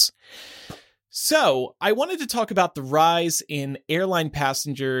show notes. So, I wanted to talk about the rise in airline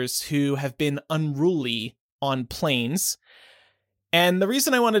passengers who have been unruly on planes. And the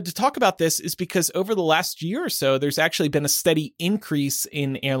reason I wanted to talk about this is because over the last year or so, there's actually been a steady increase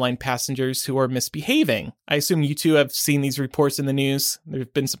in airline passengers who are misbehaving. I assume you two have seen these reports in the news. There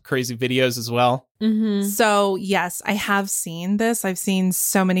have been some crazy videos as well. Mm-hmm. So, yes, I have seen this. I've seen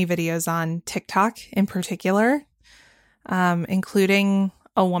so many videos on TikTok in particular, including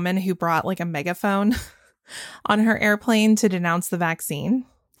a woman who brought like a megaphone on her airplane to denounce the vaccine.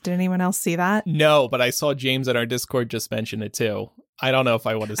 Did anyone else see that? No, but I saw James in our Discord just mention it too. I don't know if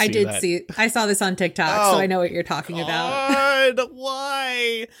I want to see that. I saw this on TikTok, so I know what you're talking about.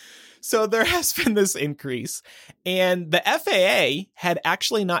 Why? So there has been this increase, and the FAA had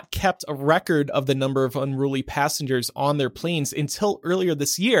actually not kept a record of the number of unruly passengers on their planes until earlier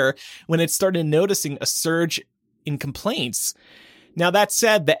this year, when it started noticing a surge in complaints. Now, that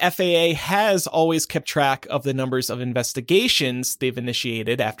said, the FAA has always kept track of the numbers of investigations they've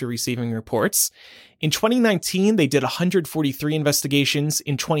initiated after receiving reports. In 2019, they did 143 investigations.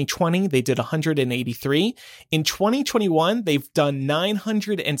 In 2020, they did 183. In 2021, they've done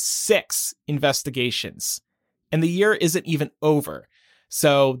 906 investigations. And the year isn't even over.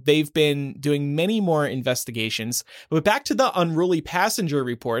 So they've been doing many more investigations. But back to the unruly passenger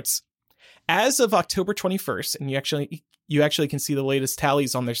reports. As of October 21st, and you actually can see the latest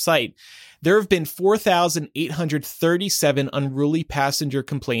tallies on their site, there have been 4,837 unruly passenger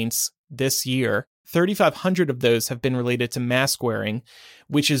complaints this year. 3,500 of those have been related to mask wearing,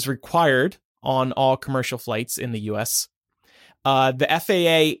 which is required on all commercial flights in the U.S. The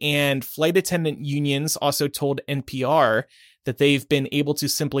FAA and flight attendant unions also told NPR that they've been able to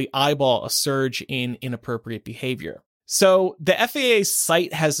simply eyeball a surge in inappropriate behavior. So the FAA's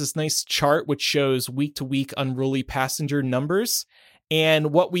site has this nice chart which shows week-to-week unruly passenger numbers.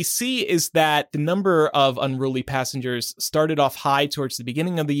 And what we see is that the number of unruly passengers started off high towards the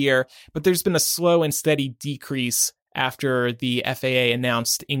beginning of the year, but there's been a slow and steady decrease after the FAA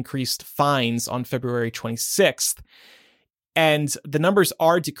announced increased fines on February 26th. And the numbers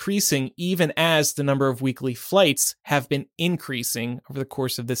are decreasing even as the number of weekly flights have been increasing over the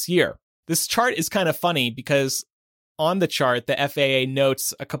course of this year. This chart is kind of funny because on the chart, the FAA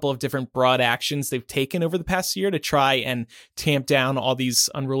notes a couple of different broad actions they've taken over the past year to try and tamp down all these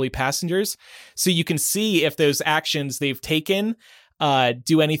unruly passengers. So you can see if those actions they've taken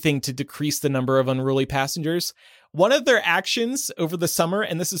do anything to decrease the number of unruly passengers. One of their actions over the summer,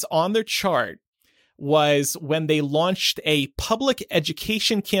 and this is on their chart, was when they launched a public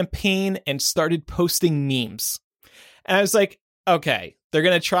education campaign and started posting memes. And I was like, okay, they're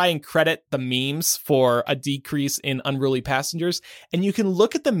going to try and credit the memes for a decrease in unruly passengers. And you can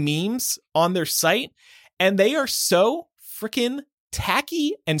look at the memes on their site, and they are so freaking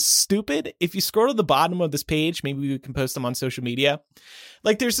tacky and stupid. If you scroll to the bottom of this page, maybe we can post them on social media.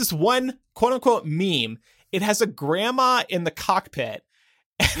 Like there's this one quote unquote meme. It has a grandma in the cockpit.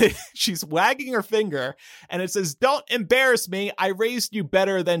 She's wagging her finger and it says, "Don't embarrass me. I raised you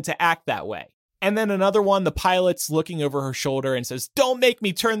better than to act that way." And then another one, the pilot's looking over her shoulder and says, "Don't make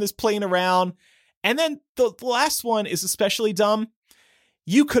me turn this plane around." And then the last one is especially dumb.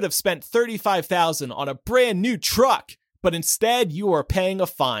 "You could have spent $35,000 on a brand new truck, but instead you are paying a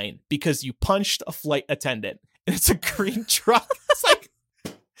fine because you punched a flight attendant." And it's a green truck. It's like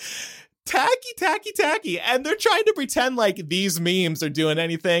tacky. And they're trying to pretend like these memes are doing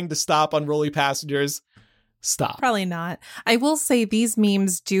anything to stop unruly passengers. Stop. Probably not. I will say these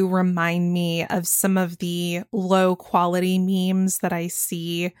memes do remind me of some of the low quality memes that I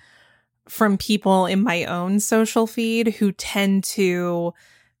see from people in my own social feed who tend to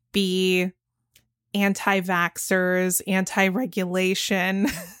be anti-vaxxers, anti-regulation.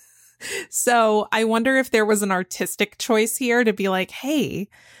 So I wonder if there was an artistic choice here to be like, hey,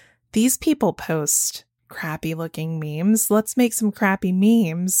 these people post crappy looking memes. Let's make some crappy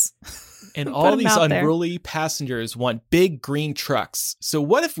memes. And all these unruly passengers want big green trucks. So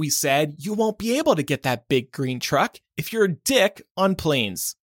what if we said you won't be able to get that big green truck if you're a dick on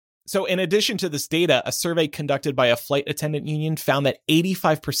planes? So in addition to this data, a survey conducted by a flight attendant union found that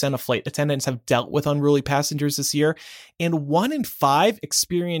 85% of flight attendants have dealt with unruly passengers this year, and 1 in 5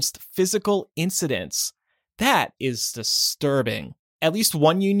 experienced physical incidents. That is disturbing. At least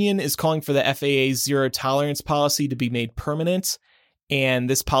one union is calling for the FAA's zero tolerance policy to be made permanent. And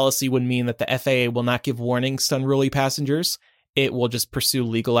this policy would mean that the FAA will not give warnings to unruly passengers. It will just pursue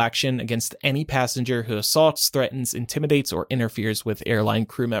legal action against any passenger who assaults, threatens, intimidates, or interferes with airline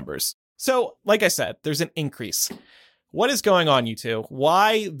crew members. So, like I said, there's an increase. What is going on, you two?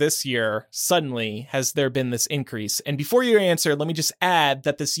 Why this year, suddenly, has there been this increase? And before you answer, let me just add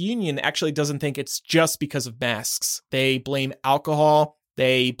that this union actually doesn't think it's just because of masks. They blame alcohol.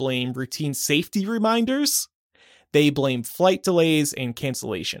 They blame routine safety reminders. They blame flight delays and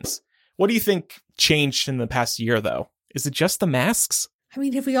cancellations. What do you think changed in the past year, though? Is it just the masks? I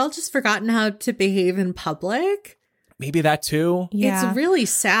mean, have we all just forgotten how to behave in public? Maybe that too. Yeah. It's really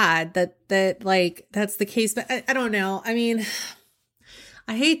sad that like that's the case, but I don't know. I mean,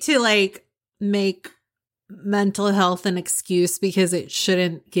 I hate to like make mental health an excuse because it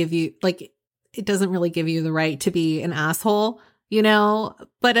shouldn't give you like it doesn't really give you the right to be an asshole, you know?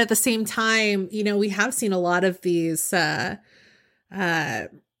 But at the same time, you know, we have seen a lot of these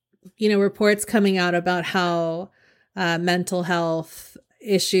reports coming out about how mental health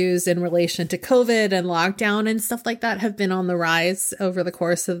issues in relation to COVID and lockdown and stuff like that have been on the rise over the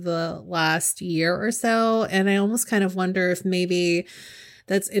course of the last year or so. And I almost kind of wonder if maybe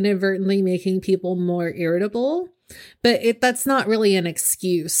that's inadvertently making people more irritable. But that's not really an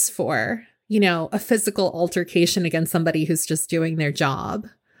excuse for, you know, a physical altercation against somebody who's just doing their job.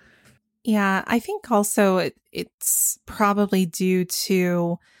 Yeah, I think also it's probably due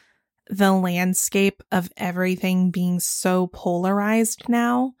to the landscape of everything being so polarized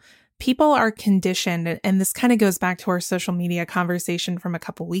now. People are conditioned, and this kind of goes back to our social media conversation from a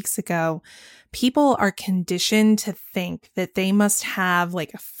couple weeks ago. People are conditioned to think that they must have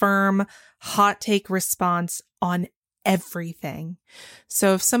like a firm, hot take response on everything.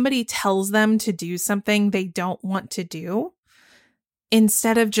 So if somebody tells them to do something they don't want to do,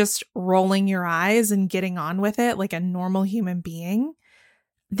 instead of just rolling your eyes and getting on with it like a normal human being,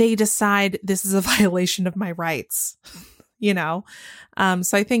 they decide this is a violation of my rights. you know?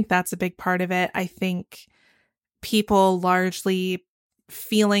 So I think that's a big part of it. I think people largely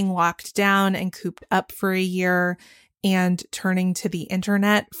feeling locked down and cooped up for a year and turning to the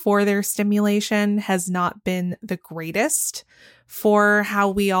internet for their stimulation has not been the greatest for how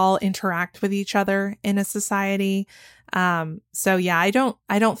we all interact with each other in a society. So yeah, I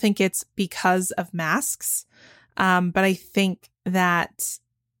don't think it's because of masks. But I think that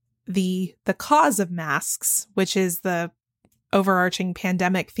the cause of masks, which is the overarching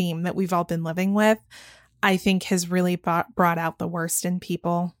pandemic theme that we've all been living with, I think has really brought out the worst in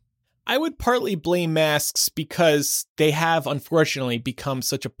people. I would partly blame masks because they have, unfortunately, become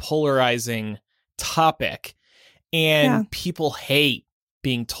such a polarizing topic, and people hate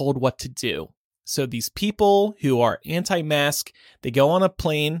being told what to do. So these people who are anti-mask, they go on a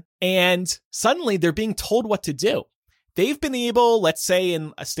plane and suddenly they're being told what to do. They've been able, let's say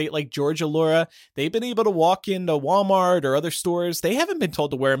in a state like Georgia, Laura, they've been able to walk into Walmart or other stores. They haven't been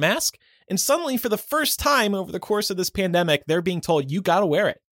told to wear a mask. And suddenly, for the first time over the course of this pandemic, they're being told, you got to wear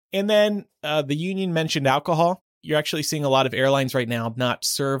it. And then the union mentioned alcohol. You're actually seeing a lot of airlines right now not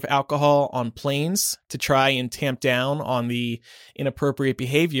serve alcohol on planes to try and tamp down on the inappropriate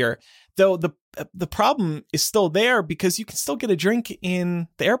behavior. Though the problem is still there because you can still get a drink in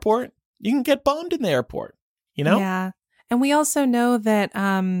the airport. You can get bombed in the airport, you know? Yeah. And we also know that,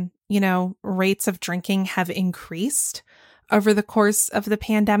 rates of drinking have increased over the course of the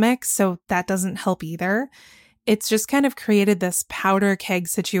pandemic. So that doesn't help either. It's just kind of created this powder keg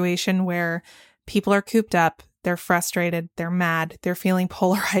situation where people are cooped up. They're frustrated. They're mad. They're feeling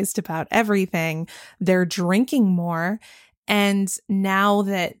polarized about everything. They're drinking more. And now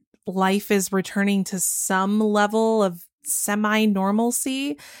that life is returning to some level of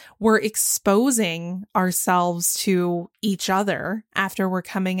semi-normalcy, we're exposing ourselves to each other after we're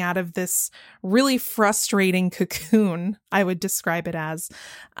coming out of this really frustrating cocoon, I would describe it as.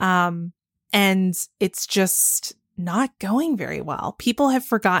 And it's just not going very well. People have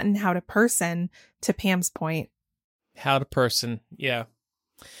forgotten how to person, to Pam's point. How to person, yeah.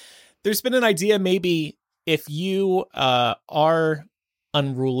 There's been an idea maybe if you are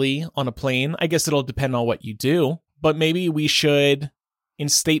unruly on a plane, I guess it'll depend on what you do, but maybe we should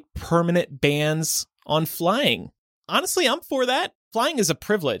instate permanent bans on flying. Honestly, I'm for that. Flying is a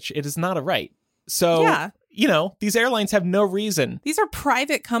privilege. It is not a right. So, these airlines have no reason. These are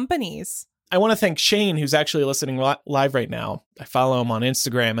private companies. I want to thank Shane, who's actually listening live right now. I follow him on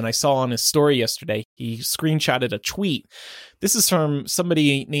Instagram, and I saw on his story yesterday, he screenshotted a tweet. This is from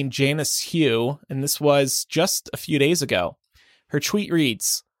somebody named Janice Hugh, and this was just a few days ago. Her tweet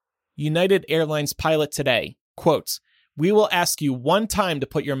reads, United Airlines pilot today, quote, "We will ask you one time to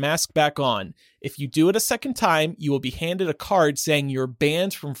put your mask back on. If you do it a second time, you will be handed a card saying you're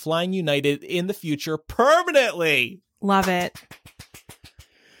banned from flying United in the future permanently." Love it.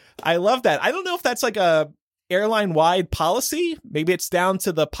 I love that. I don't know if that's like a airline-wide policy. Maybe it's down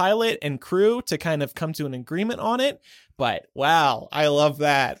to the pilot and crew to kind of come to an agreement on it. But wow, I love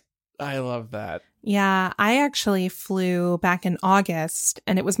that. I love that. Yeah, I actually flew back in August,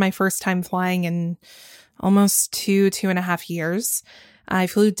 and it was my first time flying in almost 2.5 years. I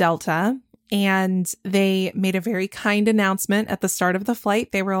flew Delta, and they made a very kind announcement at the start of the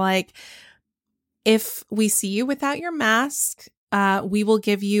flight. They were like, if we see you without your mask, we will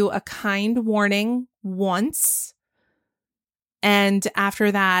give you a kind warning once. And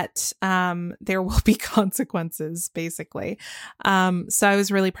after that, there will be consequences, basically. So I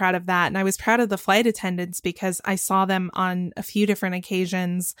was really proud of that. And I was proud of the flight attendants because I saw them on a few different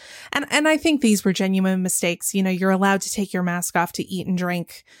occasions. And I think these were genuine mistakes. You know, you're allowed to take your mask off to eat and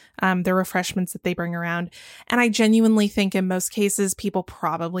drink the refreshments that they bring around. And I genuinely think in most cases, people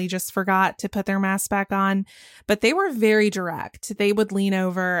probably just forgot to put their mask back on. But they were very direct. They would lean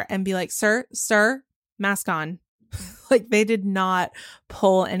over and be like, sir, mask on. Like they did not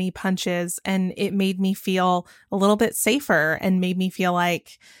pull any punches, and it made me feel a little bit safer and made me feel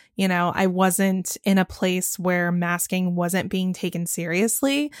like, you know, I wasn't in a place where masking wasn't being taken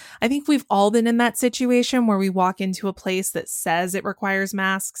seriously. I think we've all been in that situation where we walk into a place that says it requires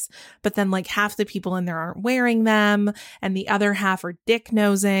masks, but then like half the people in there aren't wearing them and the other half are dick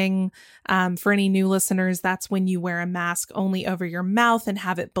nosing. For any new listeners, that's when you wear a mask only over your mouth and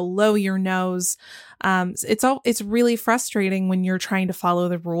have it below your nose. It's really frustrating when you're trying to follow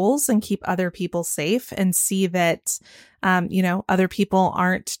the rules and keep other people safe and see that, other people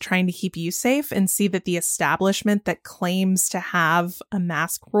aren't trying to keep you safe, and see that the establishment that claims to have a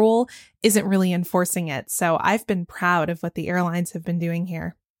mask rule isn't really enforcing it. So I've been proud of what the airlines have been doing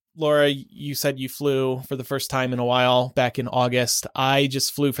here. Laura, you said you flew for the first time in a while back in August. I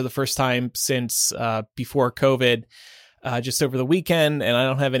just flew for the first time since before COVID. just over the weekend, and I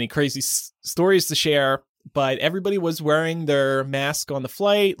don't have any crazy stories to share, but everybody was wearing their mask on the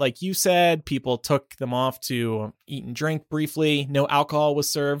flight. Like you said, people took them off to eat and drink briefly. No alcohol was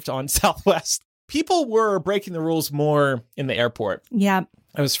served on Southwest. People were breaking the rules more in the airport. Yeah.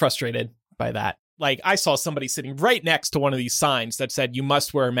 I was frustrated by that. Like, I saw somebody sitting right next to one of these signs that said, you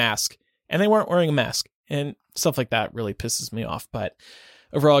must wear a mask, and they weren't wearing a mask. And stuff like that really pisses me off. But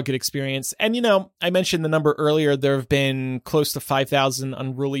overall, a good experience. And, I mentioned the number earlier. There have been close to 5,000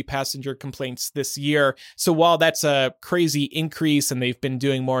 unruly passenger complaints this year. So while that's a crazy increase and they've been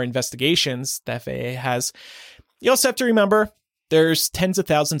doing more investigations, the FAA has, you also have to remember there's tens of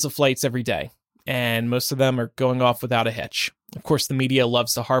thousands of flights every day, and most of them are going off without a hitch. Of course, the media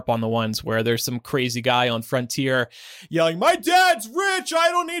loves to harp on the ones where there's some crazy guy on Frontier yelling, "My dad's rich, I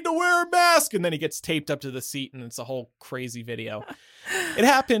don't need to wear a mask." And then he gets taped up to the seat and it's a whole crazy video. It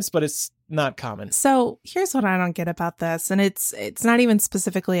happens, but it's not common. So here's what I don't get about this. And it's not even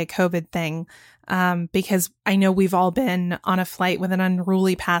specifically a COVID thing, because I know we've all been on a flight with an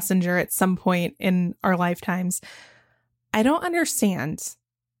unruly passenger at some point in our lifetimes. I don't understand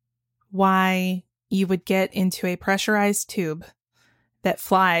why you would get into a pressurized tube that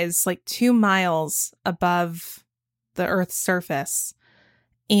flies like 2 miles above the Earth's surface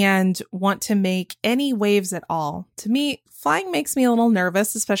and want to make any waves at all. To me, flying makes me a little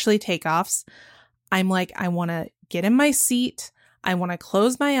nervous, especially takeoffs. I'm like, I want to get in my seat. I want to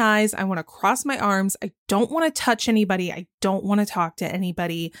close my eyes. I want to cross my arms. I don't want to touch anybody. I don't want to talk to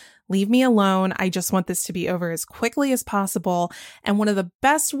anybody. Leave me alone. I just want this to be over as quickly as possible. And one of the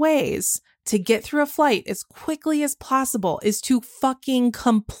best ways to get through a flight as quickly as possible is to fucking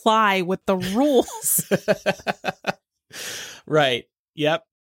comply with the rules. Right. Yep.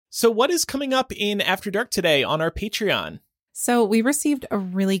 So what is coming up in After Dark today on our Patreon? So we received a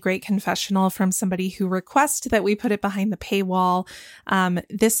really great confessional from somebody who requested that we put it behind the paywall.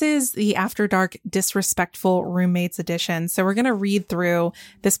 This is the After Dark Disrespectful Roommates edition. So we're going to read through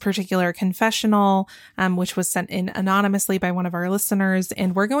this particular confessional, which was sent in anonymously by one of our listeners.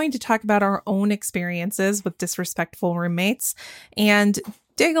 And we're going to talk about our own experiences with disrespectful roommates and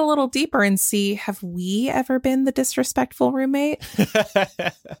dig a little deeper and see, have we ever been the disrespectful roommate?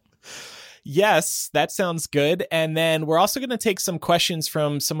 Yes, that sounds good. And then we're also going to take some questions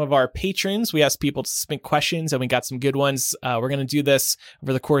from some of our patrons. We asked people to submit questions and we got some good ones. We're going to do this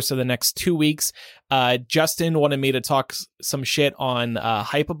over the course of the next 2 weeks. Justin wanted me to talk some shit on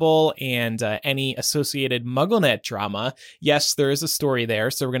Hypable and any associated MuggleNet drama. Yes, there is a story there,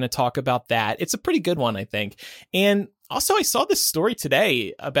 so we're going to talk about that. It's a pretty good one, I think. And also, I saw this story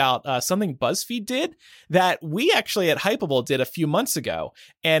today about something BuzzFeed did that we actually at Hypable did a few months ago,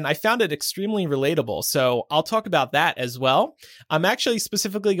 and I found it extremely relatable. So I'll talk about that as well. I'm actually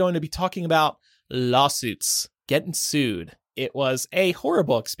specifically going to be talking about lawsuits, getting sued. It was a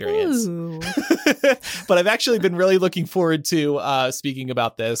horrible experience. But I've actually been really looking forward to speaking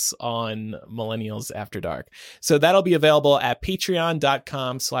about this on Millennials After Dark. So that'll be available at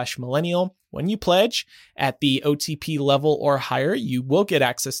patreon.com/millennial. When you pledge at the OTP level or higher, you will get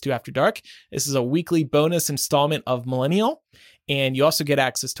access to After Dark. This is a weekly bonus installment of Millennial. And you also get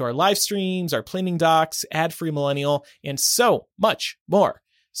access to our live streams, our planning docs, ad-free Millennial, and so much more.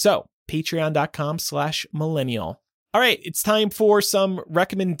 So patreon.com/millennial. All right, it's time for some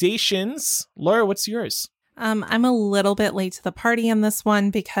recommendations. Laura, what's yours? I'm a little bit late to the party on this one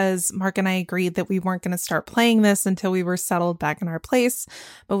because Mark and I agreed that we weren't going to start playing this until we were settled back in our place.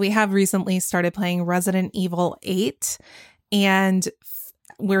 But we have recently started playing Resident Evil 8, and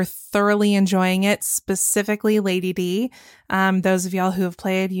we're thoroughly enjoying it, specifically Lady D. Those of y'all who have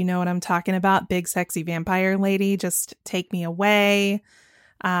played, you know what I'm talking about. Big, sexy vampire lady. Just take me away.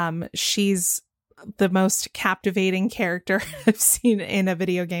 She's the most captivating character I've seen in a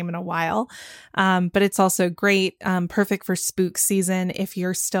video game in a while. But it's also great, perfect for spook season if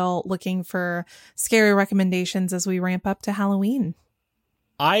you're still looking for scary recommendations as we ramp up to Halloween.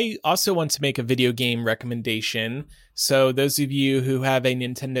 I also want to make a video game recommendation. So those of you who have a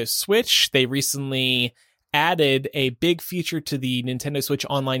Nintendo Switch, they recently added a big feature to the Nintendo Switch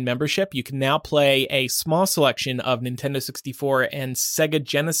Online membership. You can now play a small selection of Nintendo 64 and Sega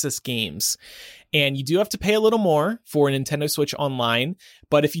Genesis games. And you do have to pay a little more for Nintendo Switch Online.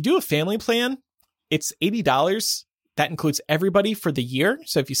 But if you do a family plan, it's $80. That includes everybody for the year.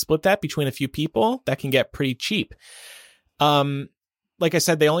 So if you split that between a few people, that can get pretty cheap. Like I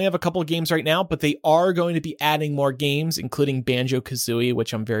said, they only have a couple of games right now, but they are going to be adding more games, including Banjo-Kazooie,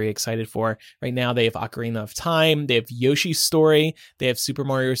 which I'm very excited for. Right now, they have Ocarina of Time, they have Yoshi's Story, they have Super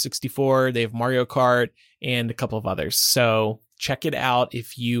Mario 64, they have Mario Kart, and a couple of others. So check it out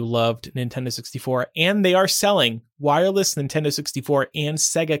if you loved Nintendo 64. And they are selling wireless Nintendo 64 and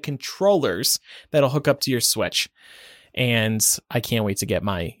Sega controllers that'll hook up to your Switch. And I can't wait to get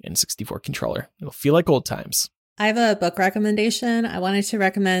my N64 controller. It'll feel like old times. I have a book recommendation. I wanted to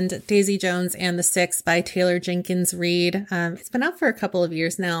recommend Daisy Jones and the Six by Taylor Jenkins Reid. It's been out for a couple of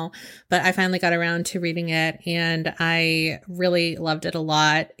years now, but I finally got around to reading it and I really loved it a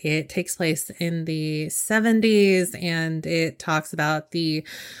lot. It takes place in the 70s and it talks about the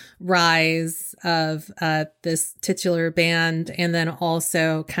rise of this titular band and then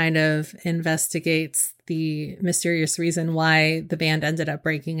also kind of investigates the mysterious reason why the band ended up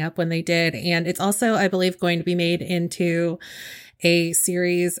breaking up when they did. And it's also, I believe, going to be made into a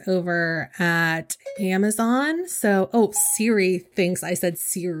series over at Amazon. So, Siri thinks I said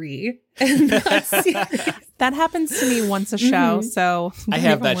Siri and not Siri. That happens to me once a show, so I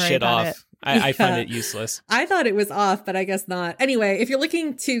have that shit off. I find it useless. I thought it was off, but I guess not. Anyway, if you're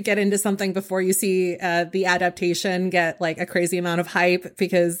looking to get into something before you see the adaptation get like a crazy amount of hype,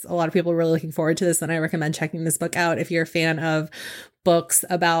 because a lot of people are really looking forward to this, then I recommend checking this book out. If you're a fan of books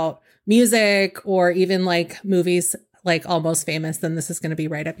about music or even like movies like Almost Famous, then this is going to be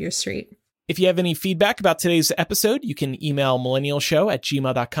right up your street. If you have any feedback about today's episode, you can email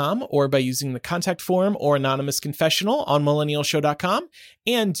millennialshow@gmail.com or by using the contact form or anonymous confessional on millennialshow.com.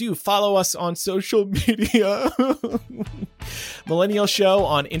 And do follow us on social media. Millennial Show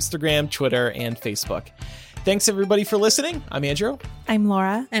on Instagram, Twitter, and Facebook. Thanks, everybody, for listening. I'm Andrew. I'm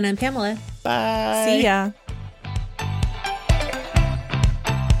Laura. And I'm Pamela. Bye. See ya.